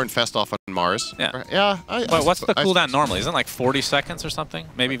one more infest off on Mars. Yeah. Yeah. Wait, what's the cooldown normally? Isn't it like 40 seconds or something?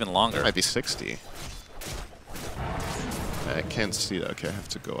 Maybe even longer. Might be 60. I can't see that. Okay, I have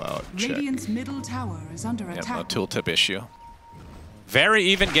to go out. Check. Radiant's middle tower is under Yep, attack. a tooltip issue. Very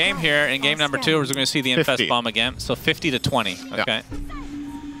even game here in game number 2. We're going to see the infest 50. bomb again. So 50 to 20. Okay. Yeah.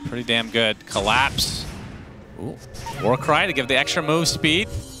 Pretty damn good. Collapse. Ooh. Warcry to give the extra move speed.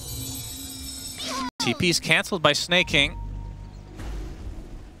 TP's canceled by Snake King.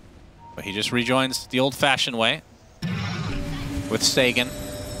 But he just rejoins the old-fashioned way with Sagan.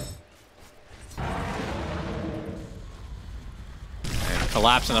 And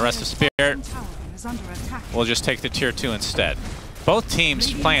Collapse and the rest of Spirit Tower is under attack. will just take the tier 2 instead. Both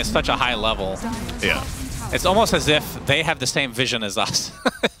teams playing at such a high level. Yeah. It's almost as if they have the same vision as us.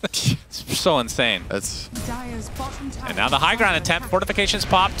 It's so insane. That's. Dire's bottom tower And now the high ground attempt. Fortifications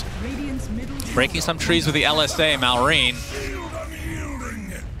popped. Radiant's middle tower Breaking some trees with the LSA. Malrine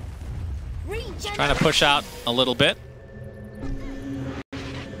trying to push out a little bit.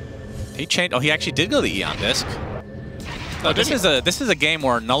 He changed. Oh, he actually did go the Eon disc. Oh, this is a game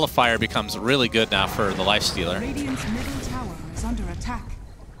where Nullifier becomes really good now for the Lifestealer. Radiant's middle tower is under attack.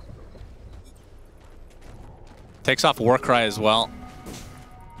 Takes off Warcry as well.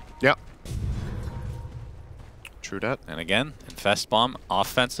 Yep. True that. And again, Infest Bomb,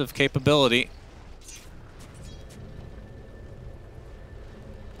 offensive capability.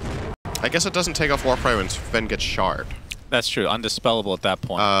 I guess it doesn't take off Warcry when Sven gets shard. That's true. Undispellable at that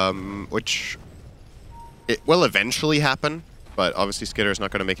point. Which it will eventually happen, but obviously Skitter is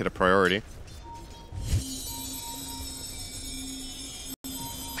not going to make it a priority.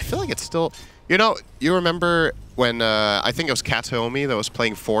 I feel like it's still... You know, you remember when I think it was Kataomi that was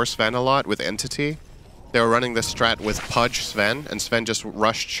playing for Sven a lot with Entity? They were running this strat with Pudge Sven, and Sven just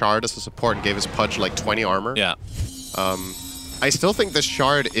rushed Shard as a support and gave his Pudge like 20 armor. Yeah. I still think this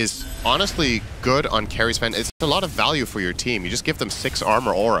Shard is honestly good on carry Sven. It's a lot of value for your team. You just give them 6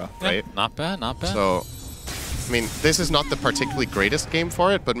 armor aura, right? Yeah, not bad, not bad. So, I mean, this is not the particularly greatest game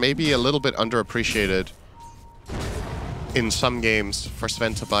for it, but maybe a little bit underappreciated in some games for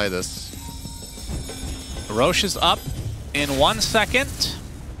Sven to buy this. Roche is up in 1 second.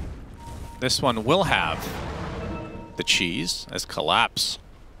 This one will have the cheese as Collapse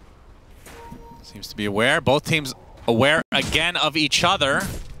seems to be aware. Both teams aware again of each other.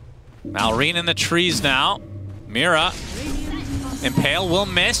 Malrine in the trees now. Mira. Impale will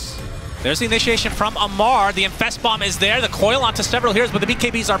miss. There's the initiation from Amar. The Infest Bomb is there. The coil onto several heroes, but the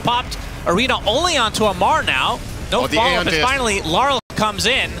BKBs are popped. Arena only onto Amar now. No follow-up, and finally Laurel comes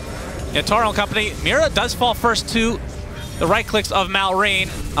in. Yatoro and company. Mira does fall first to the right clicks of Malrine.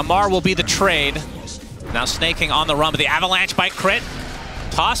 Amar will be the trade. Now Snaking on the run, but the Avalanche by crit.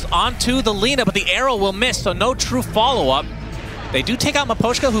 Tossed onto the Lina, but the arrow will miss, so no true follow-up. They do take out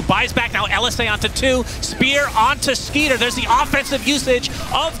Maposhka, who buys back now LSA onto 2. Spear onto Skeeter. There's the offensive usage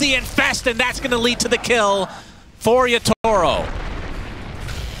of the Infest, and that's going to lead to the kill for Yatoro.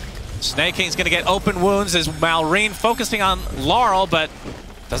 Snaking's going to get open wounds as Malrine focusing on Laurel, but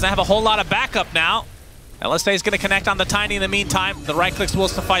doesn't have a whole lot of backup now. LSA is going to connect on the Tiny in the meantime. The right clicks will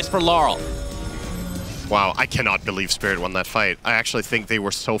suffice for Laurel. Wow, I cannot believe Spirit won that fight. I actually think they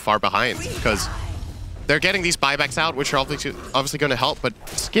were so far behind because they're getting these buybacks out, which are obviously going to help, but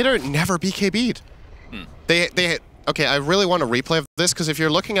Skitter never BKB'd. Okay, I really want a replay of this because if you're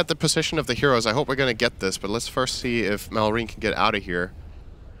looking at the position of the heroes, I hope we're going to get this, but let's first see if Malrine can get out of here.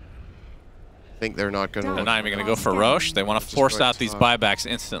 I think they're not going to... They're not even going to go for Roche. They want to force out these buybacks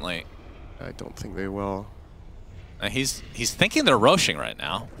instantly. I don't think they will. He's thinking they're Roshing right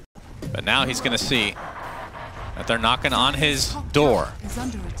now, but now he's going to see that they're knocking on his door.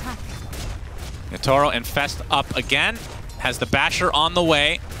 Yatoro Infest up again, has the Basher on the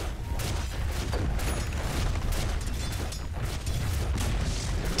way.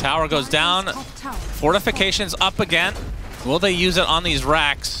 Tower goes down, fortifications up again. Will they use it on these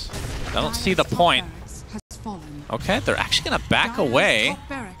racks? I don't see the point. Okay, they're actually going to back away.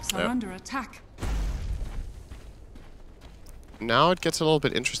 Now it gets a little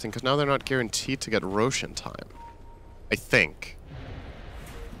bit interesting because now they're not guaranteed to get Roche in time. I think.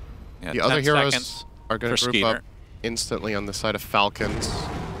 Yeah, the other heroes are going to group up instantly on the side of Falcons.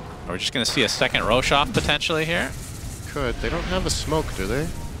 Are we just going to see a second Roche off potentially here? Could. They don't have a smoke, do they?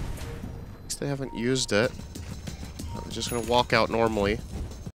 they haven't used it. They're just going to walk out normally.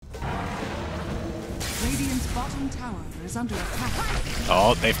 Radiant's bottom tower is under attack.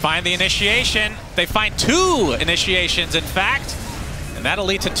 Oh, they find the initiation. They find 2 initiations, in fact. And that'll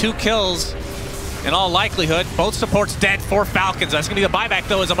lead to 2 kills in all likelihood. Both supports dead for Falcons. That's going to be the buyback,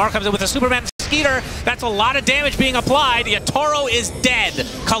 though, as Amar comes in with a Superman Skeeter. That's a lot of damage being applied. Yatoro is dead.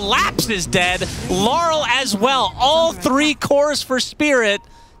 Collapse is dead. Laurel as well. All 3 cores for Spirit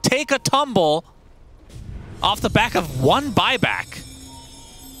take a tumble off the back of 1 buyback.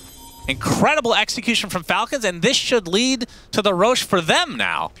 Incredible execution from Falcons, and this should lead to the Roche for them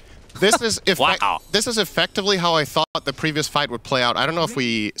now. This is wow. This is effectively how I thought the previous fight would play out. I don't know if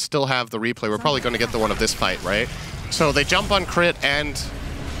we still have the replay. We're probably going to get the one of this fight, right? So they jump on Crit and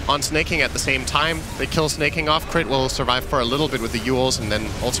on Snaking at the same time. They kill Snaking off. Crit will survive for a little bit with the Yules and then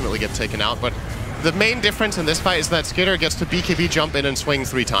ultimately get taken out. But the main difference in this fight is that Skitter gets to BKB jump in and swing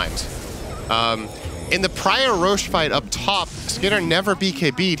 3 times. In the prior Roche fight up top, Skitter never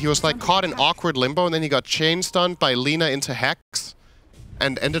BKB'd. He was like caught in awkward limbo, and then he got chain stunned by Lina into Hex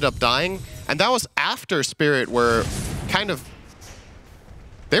and ended up dying. And that was after Spirit were kind of...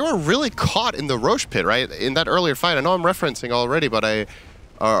 They were really caught in the Roche pit, right? In that earlier fight. I know I'm referencing already, but I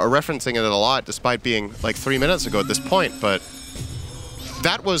are referencing it a lot despite being like 3 minutes ago at this point. But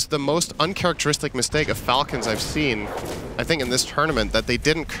that was the most uncharacteristic mistake of Falcons I've seen, I think, in this tournament, that they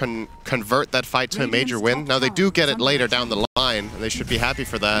didn't convert that fight to a major win. Now, they do get it later down the line, and they should be happy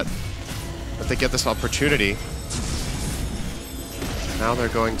for that, but they get this opportunity. Now they're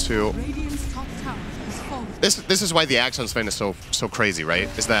going to... This is why the Axon Sven is so crazy, right?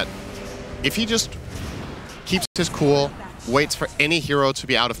 Is that if he just keeps his cool, waits for any hero to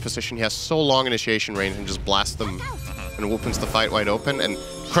be out of position, he has so long initiation range and just blasts them and opens the fight wide open. And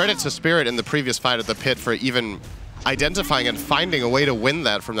credit to Spirit in the previous fight at the pit for even identifying and finding a way to win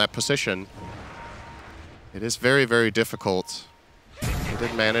that from that position. It is very, very difficult. They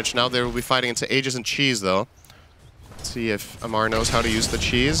did manage. Now they will be fighting into Aegis and Cheese, though. Let's see if Amar knows how to use the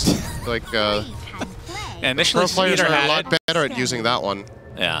Cheese. Like, initially, pro players are a lot it. better at using that one.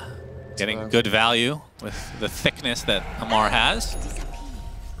 Yeah, getting good value with the thickness that Amar has.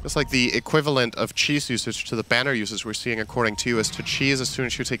 It's like the equivalent of Cheese usage to the banner usage we're seeing, according to you, is to Cheese as soon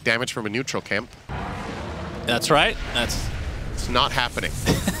as you take damage from a neutral camp. That's right. It's not happening.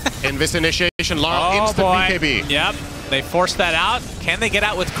 In this initiation, Laurel instant BKB. Yep, they forced that out. Can they get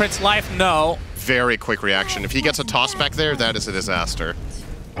out with Crit's life? No. Very quick reaction. If he gets a toss back there, that is a disaster.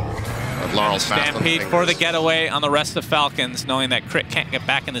 But Laurel's fast on the Stampede for the getaway on the rest of Falcons, knowing that Crit can't get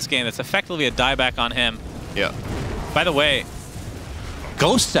back in this game. It's effectively a dieback on him. Yeah. By the way,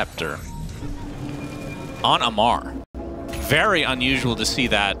 Ghost Scepter on Amar. Very unusual to see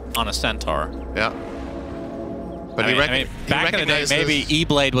that on a Centaur. Yeah. But I mean, back in the day, maybe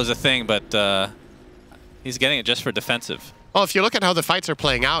E-Blade was a thing, but he's getting it just for defensive. Well, if you look at how the fights are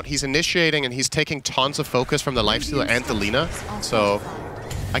playing out, he's initiating and he's taking tons of focus from the Lifestealer and the Lina. So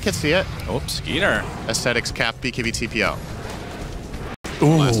I can see it. Oh, Skeeter. Aesthetics cap, BKB TP out.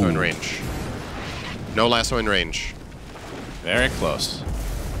 Ooh. Lasso in range. No lasso in range. Very close.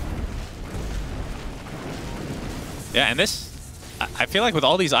 Yeah, and this, I feel like with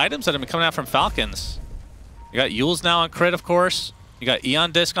all these items that have been coming out from Falcons, you got Yules now on Crit, of course. You got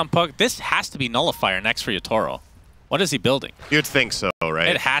Eon Disc on Pug. This has to be Nullifier next for Yatoro. What is he building? You'd think so, right?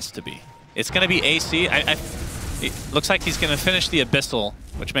 It has to be. It's going to be AC. It looks like he's going to finish the Abyssal,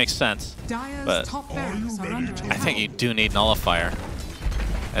 which makes sense. But I think you do need Nullifier.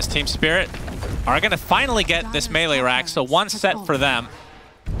 As Team Spirit are going to finally get this melee rack, so one set for them.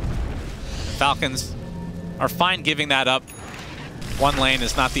 Falcons are fine giving that up. One lane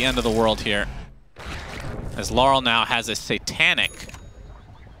is not the end of the world here. As Laurel now has a Satanic.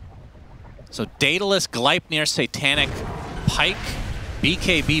 So Daedalus, Gleipnir, Satanic, Pike,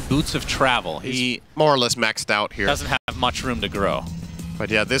 BKB, Boots of Travel. He's more or less maxed out here. Doesn't have much room to grow. But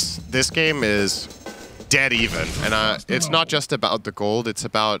yeah, this game is dead even. And it's not just about the gold, it's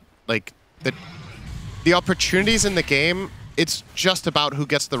about like the opportunities in the game. It's just about who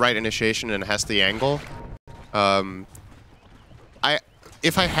gets the right initiation and has the angle.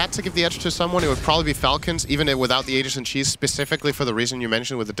 If I had to give the edge to someone, it would probably be Falcons, even without the Aegis and Cheese, specifically for the reason you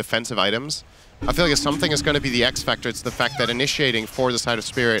mentioned with the defensive items. I feel like if something is going to be the X factor, it's the fact that initiating for the side of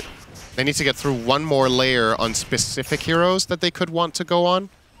Spirit, they need to get through one more layer on specific heroes that they could want to go on.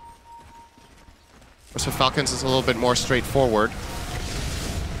 So Falcons is a little bit more straightforward.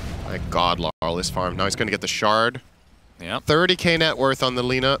 My God, Laurel is farmed. Now he's going to get the Shard. Yep. 30k net worth on the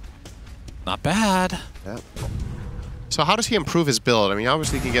Lina. Not bad. Yep. So how does he improve his build? I mean,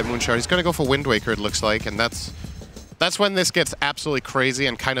 obviously he can get Moonshard. He's going to go for Wind Waker, it looks like, and that's That's when this gets absolutely crazy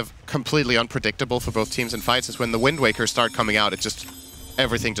and kind of completely unpredictable for both teams in fights, is when the Wind Wakers start coming out,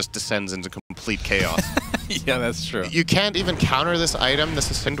 everything just descends into complete chaos. Yeah, that's true. You can't even counter this item. This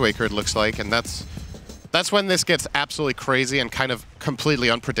is Wind Waker, it looks like, and that's when this gets absolutely crazy and kind of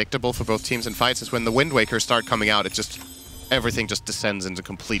completely unpredictable for both teams in fights, is when the Wind Wakers start coming out, everything just descends into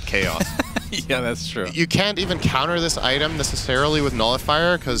complete chaos. Yeah, that's true. You can't even counter this item necessarily with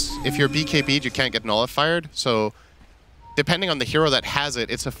Nullifier, because if you're BKB'd, you can't get Nullified, so depending on the hero that has it,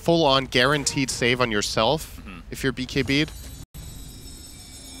 it's a full-on guaranteed save on yourself if you're BKB'd.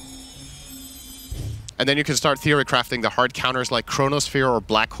 And then you can start theory crafting the hard counters like Chronosphere or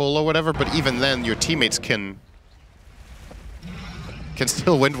Black Hole or whatever, but even then your teammates can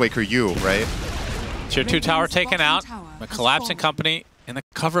still Wind Waker you, right? Tier 2 tower taken out. The collapsing company in the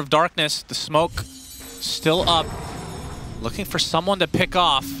cover of darkness. The smoke still up. Looking for someone to pick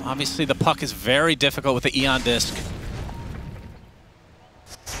off. Obviously the puck is very difficult with the Eon Disc.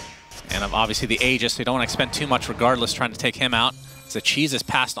 And obviously the Aegis, so you don't want to expend too much regardless trying to take him out. So the cheese is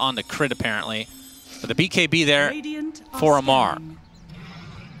passed on to Crit apparently. But the BKB there for Amar.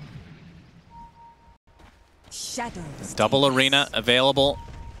 Double arena available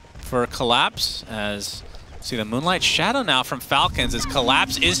for Collapse as see the Moonlight Shadow now from Falcons as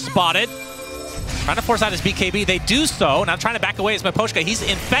Collapse is spotted. Trying to force out his BKB. They do so. Now trying to back away is Miposhka. He's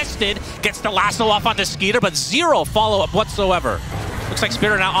infested. Gets the lasso off onto Skeeter, but zero follow-up whatsoever. Looks like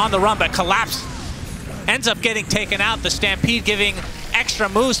Spirit now on the run, but Collapse ends up getting taken out. The Stampede giving extra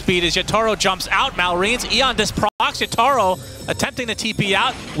move speed as Yatoro jumps out. Malrines, Eon Disc procs. Yatoro attempting to TP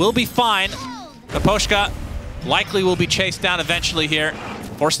out. Will be fine. Miposhka likely will be chased down eventually here.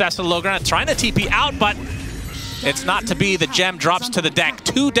 Forced to the low ground. Trying to TP out, but it's not to be. The gem drops to the deck.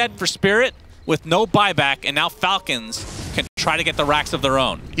 2 dead for Spirit with no buyback, and now Falcons can try to get the racks of their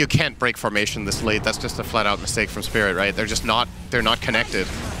own. You can't break formation this late. That's just a flat-out mistake from Spirit, right? They're not connected.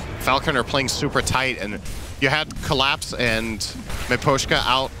 Falcon are playing super tight, and you had Collapse and Miposhka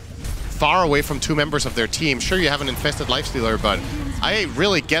out far away from 2 members of their team. Sure, you have an infested Lifestealer, but I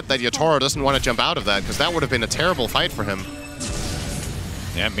really get that Yatoro doesn't want to jump out of that, because that would have been a terrible fight for him.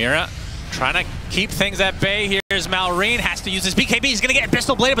 Yeah, Mira trying to keep things at bay. Here's Malrine, has to use his BKB. He's going to get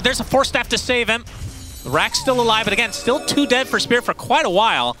Abyssal Blade, but there's a Force Staff to save him. The Rack's still alive, but again, still 2 dead for Spirit for quite a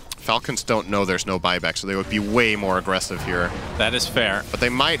while. Falcons don't know there's no buyback, so they would be way more aggressive here. That is fair. But they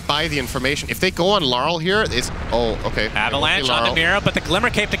might buy the information. If they go on Laurel here, it's... Oh, okay. Avalanche on the Mira, but the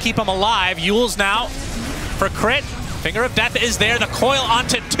Glimmer Cape to keep him alive. Yules now for Crit. Finger of Death is there. The coil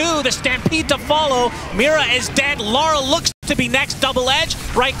onto 2. The Stampede to follow. Mira is dead. Laurel looks to be next. Double Edge.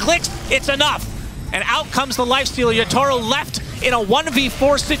 Right clicks. It's enough. And out comes the Lifestealer. Yatoro left in a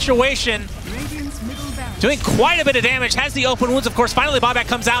 1v4 situation. Doing quite a bit of damage. Has the open wounds, of course. Finally, buyback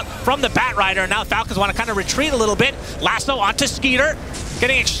comes out from the Batrider. Now Falcons want to kind of retreat a little bit. Lasso onto Skeeter.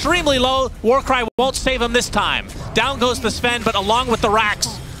 Getting extremely low. Warcry won't save him this time. Down goes the Sven, but along with the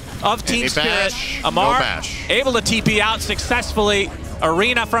racks of Team Spirit, Amar able to TP out successfully.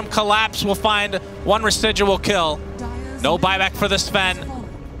 Arena from Collapse will find 1 residual kill. No buyback for the Sven.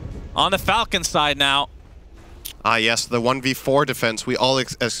 On the Falcon side now. Ah, yes, the 1v4 defense we all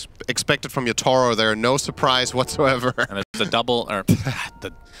expected from Yatoro there. No surprise whatsoever. And there's a double, or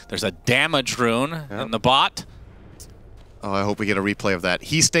there's a damage rune in the bot. Oh, I hope we get a replay of that.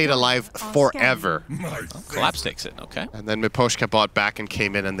 He stayed alive forever. Collapse takes it, okay. And then Miposhka bought back and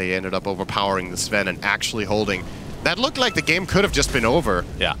came in, and they ended up overpowering the Sven and actually holding. That looked like the game could have just been over.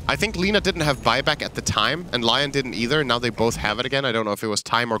 Yeah. I think Lina didn't have buyback at the time, and Lion didn't either. Now they both have it again. I don't know if it was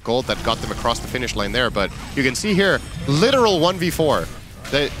time or gold that got them across the finish line there, but you can see here, literal 1v4.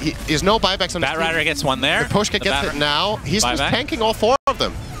 There's no buybacks on the Batrider gets one there. Miposhka gets it now. He's just tanking all 4 of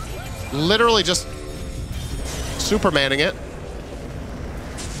them. Literally just Supermaning it.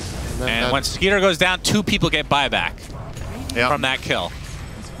 And when Skeeter goes down, 2 people get buyback from that kill.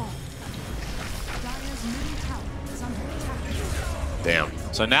 Damn.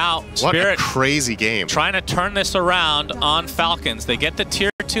 So now, what Spirit, a crazy game. Trying to turn this around on Falcons. They get the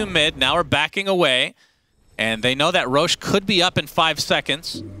tier 2 mid. Now we're backing away. And they know that Roche could be up in 5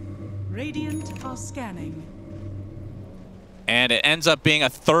 seconds. Radiant are scanning. And it ends up being a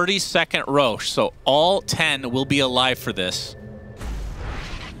 30-second Roche. So all 10 will be alive for this.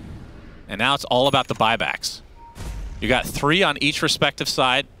 And now it's all about the buybacks. You got 3 on each respective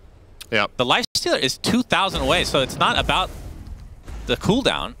side. Yep. The Lifestealer is 2,000 away, so it's not about the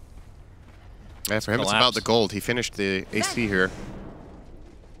cooldown. Yeah, for him it's about the gold. He finished the AC here.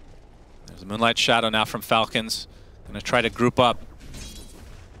 There's a Moonlight Shadow now from Falcons. Gonna try to group up.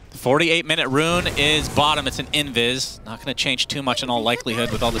 The 48-minute rune is bottom. It's an invis. Not gonna change too much in all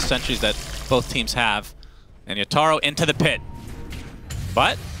likelihood with all the sentries that both teams have. And Yotaro into the pit.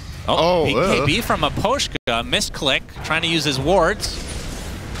 But, BKB from Aposhka, misclick, trying to use his wards.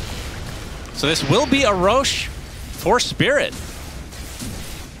 So this will be a Roche for Spirit.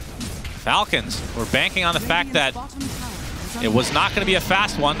 Falcons were banking on the fact that it was not going to be a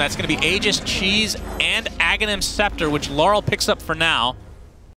fast one. That's going to be Aegis, Cheese, and Aghanim Scepter, which Laurel picks up for now.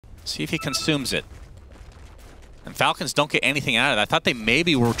 See if he consumes it. And Falcons don't get anything out of it. I thought they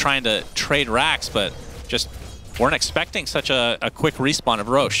maybe were trying to trade racks, but just weren't expecting such a quick respawn of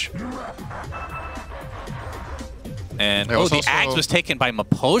Roche. And the Ags was taken by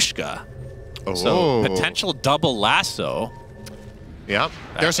Maposhka. So potential double lasso. Yeah,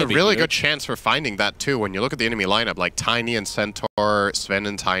 there's a really good chance for finding that too. When you look at the enemy lineup, like Tiny and Centaur, Sven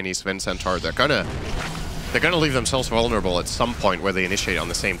and Tiny, Sven, Centaur, they're gonna leave themselves vulnerable at some point where they initiate on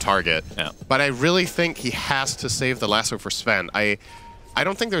the same target. Yeah. But I really think he has to save the lasso for Sven. I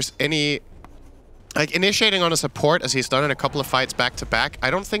don't think there's any, like, initiating on a support as he's done in a couple of fights back to back, I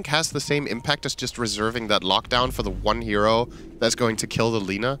don't think has the same impact as just reserving that lockdown for the one hero that's going to kill the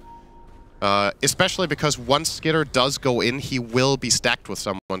Lina. Especially because once Skitter does go in, he will be stacked with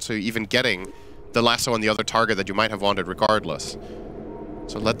someone, so even getting the lasso on the other target that you might have wanted regardless.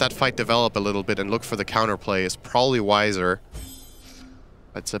 So let that fight develop a little bit and look for the counterplay is probably wiser.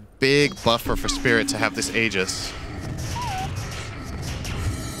 It's a big buffer for Spirit to have this Aegis.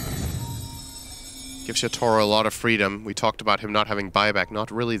 Gives Yotaro a lot of freedom. We talked about him not having buyback,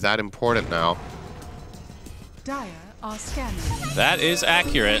 not really that important now. Dire are scanning. That is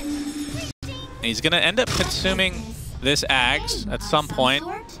accurate. He's going to end up consuming this Ags at some point.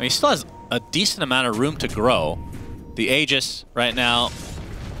 I mean, he still has a decent amount of room to grow. The Aegis right now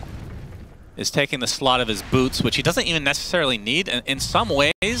is taking the slot of his boots, which he doesn't even necessarily need. And in some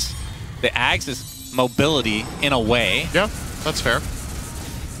ways, the Ags is mobility in a way. Yeah, that's fair.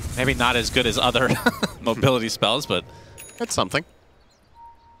 Maybe not as good as other mobility spells, but it's something.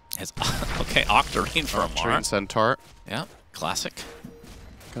 It's okay, Octarine for Octarine Centaur. Yeah, classic.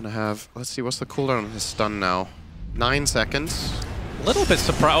 Gonna have, let's see, what's the cooldown on his stun now? 9 seconds. A little bit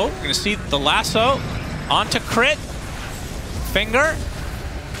surprised. Oh, we're gonna see the lasso onto crit. Finger.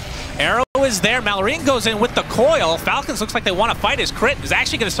 Arrow is there. Mallory goes in with the coil. Falcons looks like they want to fight his crit. Is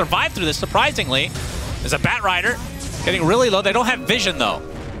actually gonna survive through this, surprisingly. There's a Bat Rider getting really low. They don't have vision though.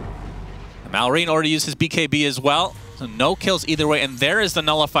 Mallory already used his BKB as well. So no kills either way. And there is the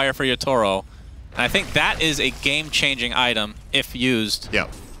nullifier for Yotaro. And I think that is a game-changing item if used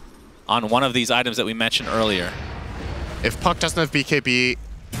on one of these items that we mentioned earlier. If Puck doesn't have BKB,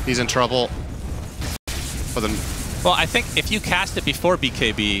 he's in trouble. Well, I think if you cast it before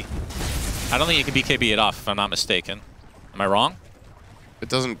BKB, I don't think you can BKB it off, if I'm not mistaken. Am I wrong? It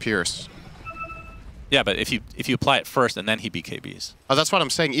doesn't pierce. Yeah, but if you apply it first and then he BKBs. Oh, that's what I'm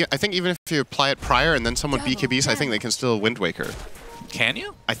saying. I think even if you apply it prior and then someone BKBs, I think they can still Wind Waker. Can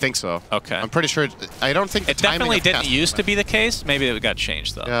you? I think so. Okay. I'm pretty sure. I don't think it definitely didn't used to be the case. Maybe it got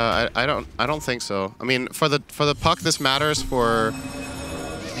changed though. Yeah, I don't think so. I mean, for the Puck, this matters for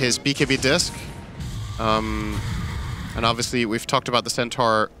his BKB disc. And obviously we've talked about the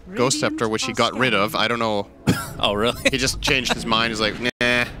Centaur Ghost Scepter, which he got rid of. I don't know. Oh really? He just changed his mind. He's like, nah.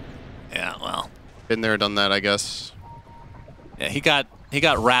 Yeah, well. Been there, done that, I guess. Yeah, he got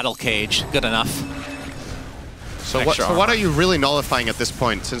Rattle Cage. Good enough. So what are you really nullifying at this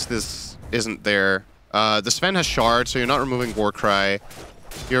point, since this isn't there? The Sven has Shard, so you're not removing Warcry.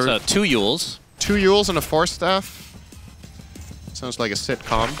 You're so 2 Yules. 2 Yules and a Force Staff. Sounds like a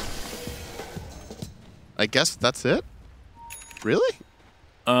sitcom. I guess that's it? Really?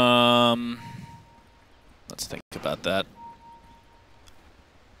 Let's think about that.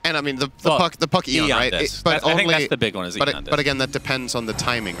 And I mean the puck Eon, right? But I think that's the big one. Is Eon but again, that depends on the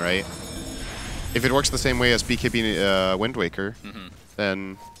timing, right? If it works the same way as BKB Wind Waker,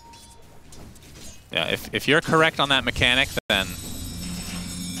 then yeah. If you're correct on that mechanic, then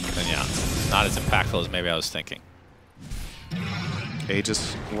yeah, not as impactful as maybe I was thinking. Okay,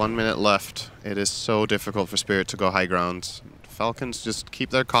 just 1 minute left. It is so difficult for Spirit to go high ground. Falcons just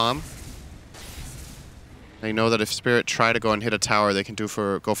keep their calm. They know that if Spirit try to go and hit a tower, they can go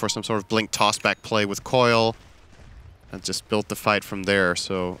for some sort of blink tossback play with Coil and just build the fight from there.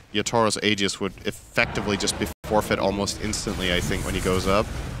 So Yotaro's Aegis would effectively just be forfeit almost instantly, I think, when he goes up.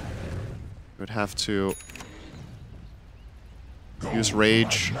 He would have to use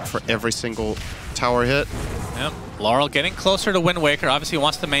Rage for every single tower hit. Yep. Laurel getting closer to Wind Waker. Obviously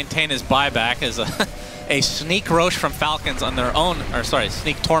wants to maintain his buyback as a sneak Roche from Falcons on their own, or sorry,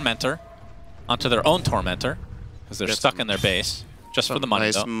 sneak Tormentor onto their own Tormentor, because they're stuck in their base. Just for the money,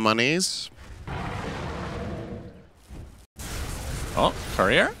 nice monies. Oh,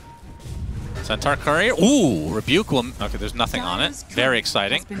 Courier. Centaur Courier. Ooh, Rebuke will... Okay, there's nothing on it. Very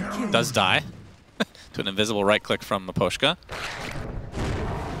exciting. Does die to an invisible right click from Maposhka.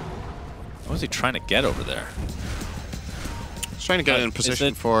 What was he trying to get over there? He's trying to get in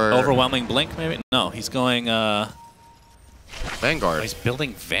position for... Overwhelming Blink, maybe? No, he's going... Vanguard. Oh, he's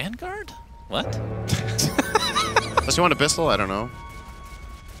building Vanguard? What? Does he want Abyssal? I don't know.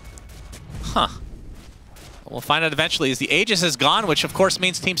 Huh. We'll find out eventually as the Aegis is gone, which of course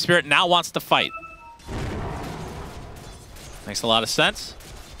means Team Spirit now wants to fight. Makes a lot of sense.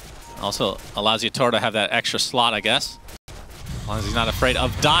 Also allows Yatoro to have that extra slot, I guess. As long as he's not afraid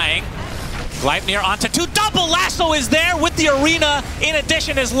of dying. Gleipnir onto 2. Double lasso is there with the arena. In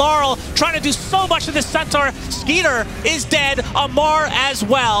addition is Laurel trying to do so much to this Centaur. Skeeter is dead. Amar as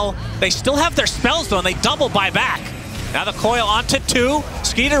well. They still have their spells though, and they double buyback. Now the coil onto 2.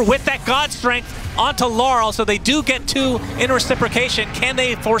 Skeeter with that God Strength onto Laurel, so they do get 2 in reciprocation. Can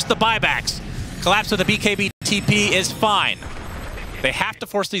they force the buybacks? Collapse with the BKB TP is fine. They have to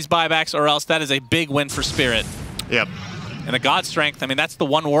force these buybacks or else that is a big win for Spirit. Yep. And the God Strength, I mean, that's the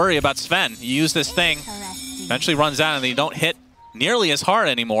one worry about Sven. You use this thing, eventually runs out, and then you don't hit nearly as hard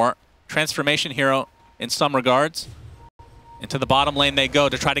anymore. Transformation hero in some regards. Into the bottom lane they go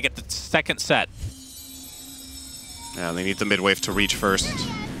to try to get the second set. Yeah, they need the mid-wave to reach first.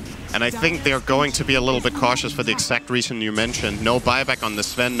 And I think they're going to be a little bit cautious for the exact reason you mentioned. No buyback on the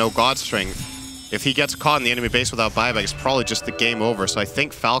Sven, no God Strength. If he gets caught in the enemy base without buyback, it's probably just the game over. So I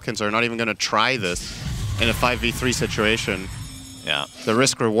think Falcons are not even going to try this in a 5v3 situation. Yeah. The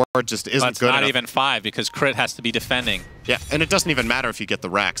risk-reward just isn't good enough. Not even 5 because Crit has to be defending. Yeah, and it doesn't even matter if you get the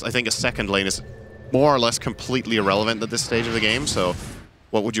racks. I think a second lane is more or less completely irrelevant at this stage of the game, so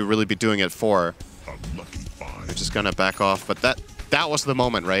what would you really be doing it for? They're just going to back off, but that was the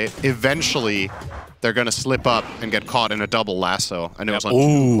moment, right? Eventually, they're going to slip up and get caught in a double lasso. And it was on 2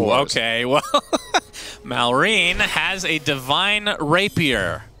 cores. Okay, well, Malrine has a Divine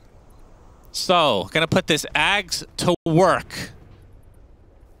Rapier. So, gonna put this Ags to work.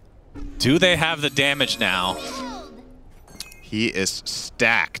 Do they have the damage now? He is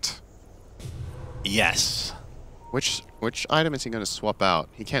stacked. Yes. Which item is he going to swap out?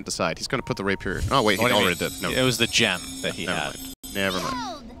 He can't decide. He's going to put the rapier... Oh, wait, he already did. No. It was the gem that he had. Never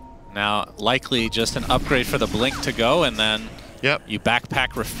mind. Now, likely just an upgrade for the Blink to go, and then yep. You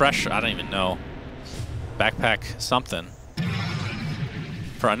backpack refresh. I don't even know. Backpack something.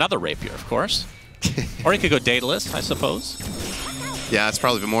 For another rapier, of course. Or he could go Daedalus, I suppose. Yeah, it's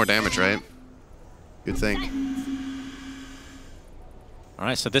probably more damage, right? You'd think. All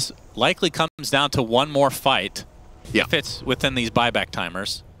right, so this likely comes down to one more fight. Yeah. If it's within these buyback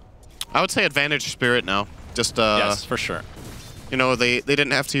timers. I would say advantage Spirit now. Just yes, for sure. You know, they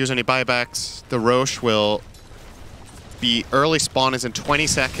didn't have to use any buybacks. The Roche will be early spawn is in 20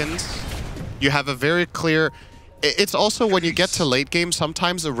 seconds. You have a very clear... It's also when you get to late game,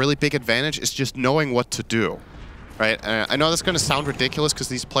 sometimes a really big advantage is just knowing what to do, right? I know that's going to sound ridiculous because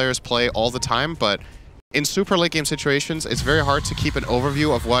these players play all the time, but in super late game situations, it's very hard to keep an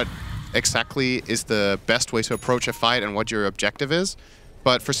overview of what exactly is the best way to approach a fight and what your objective is.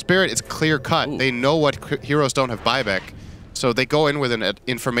 But for Spirit, it's clear cut. Ooh. They know what heroes don't have buyback, so they go in with an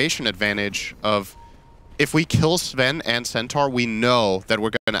information advantage of if we kill Sven and Centaur, we know that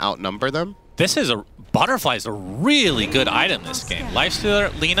we're going to outnumber them. This is a... Butterfly is a really good item this game.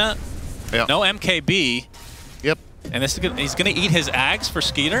 Lifestealer, Lina, yep. No MKB. Yep. And this is he's going to eat his Ags for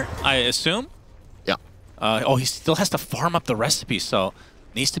Skeeter, I assume. Yeah. Oh, he still has to farm up the recipe, so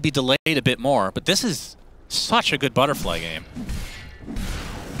needs to be delayed a bit more. But this is such a good Butterfly game.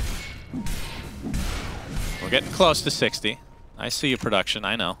 We're getting close to 60. I see you, production.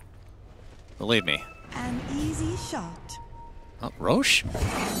 I know. Believe me. An easy shot. Oh, Roche?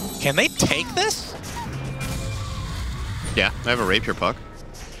 Can they take this? Yeah, I have a rapier puck.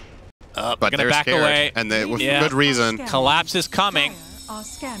 But they're back scared, away. And they, with good reason. Collapse is coming.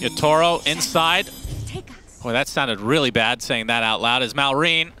 Yatoro inside. Boy, that sounded really bad saying that out loud. Is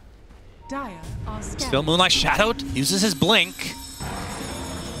Malrine. Still Moonlight Shadowed. Uses his blink.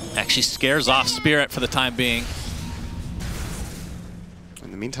 Actually scares off Spirit for the time being.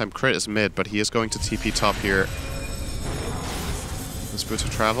 In the meantime, Crit is mid, but he is going to TP top here. Let's go to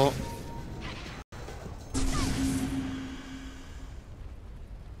travel.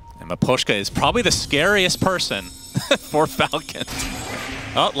 And Maposhka is probably the scariest person for Falcons.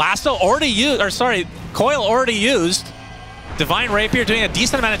 Oh, Lasso already used, or sorry, Coil already used. Divine Rapier doing a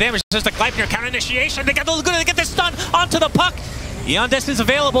decent amount of damage. Just a Gleipnir counter initiation. They get the stun onto the puck. Eon Disc is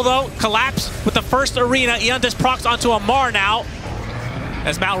available though. Collapse with the first arena. Eon Disc procs onto Amar now.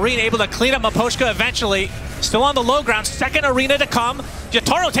 As Malrine able to clean up Maposhka eventually. Still on the low ground, second arena to come.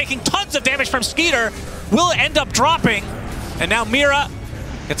 Yatoro taking tons of damage from Skeeter, will end up dropping. And now Mira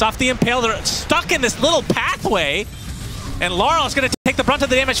gets off the Impale. They're stuck in this little pathway. And Laurel is going to take the brunt of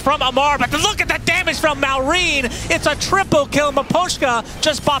the damage from Amar, but look at the damage from Malrine. It's a triple kill. Maposhka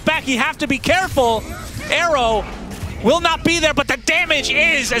just popped back. You have to be careful. Arrow will not be there, but the damage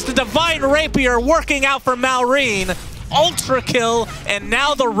is as the Divine Rapier working out for Malrine. Ultra kill, and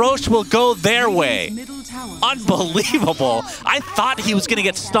now the Roche will go their way. Unbelievable. I thought he was going to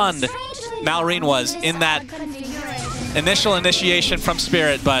get stunned. Malrine was in that initial initiation from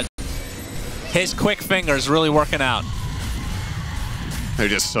Spirit, but his quick fingers really working out. They're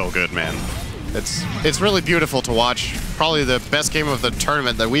just so good, man. It's really beautiful to watch. Probably the best game of the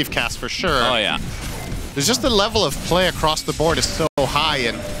tournament that we've cast for sure. Oh, yeah. There's just the level of play across the board is so high,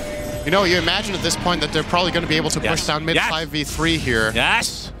 and you know, you imagine at this point that they're probably going to be able to push down mid 5v3 here.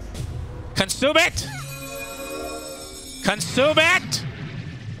 Yes. Consume it. Consume it.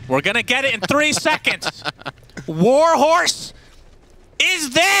 We're going to get it in 3 seconds. Warhorse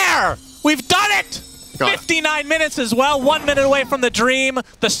is there. We've done it. 59 minutes as well. 1 minute away from the dream.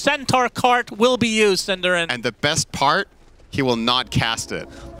 The Centaur cart will be used, Cinderin. And the best part, he will not cast it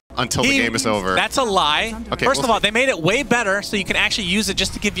until the game is over. That's a lie. Okay, First of all, they made it way better so you can actually use it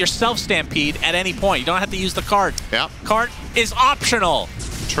just to give yourself Stampede at any point. You don't have to use the cart. Yeah. Cart is optional.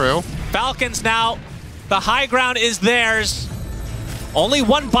 True. Falcons now, the high ground is theirs. Only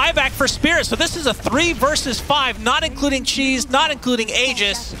one buyback for Spirit, so this is a 3 versus 5, not including Cheese, not including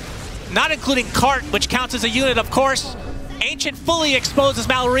Aegis, not including Cart, which counts as a unit, of course. Ancient fully exposes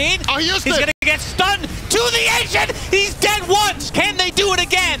Malrine. Oh, he's going to get stunned to the Ancient. He's dead once. Can they do it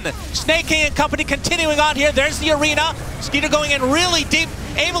again? Snake King and company continuing on here. There's the arena. Skeeter going in really deep,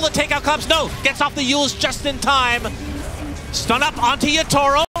 able to take out Cubs. No, gets off the Yules just in time. Stun up onto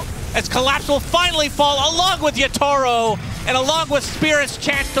Yatoro as Collapse will finally fall along with Yatoro and along with Spirit's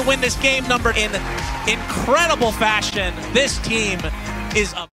chance to win this game number in incredible fashion. This team is up.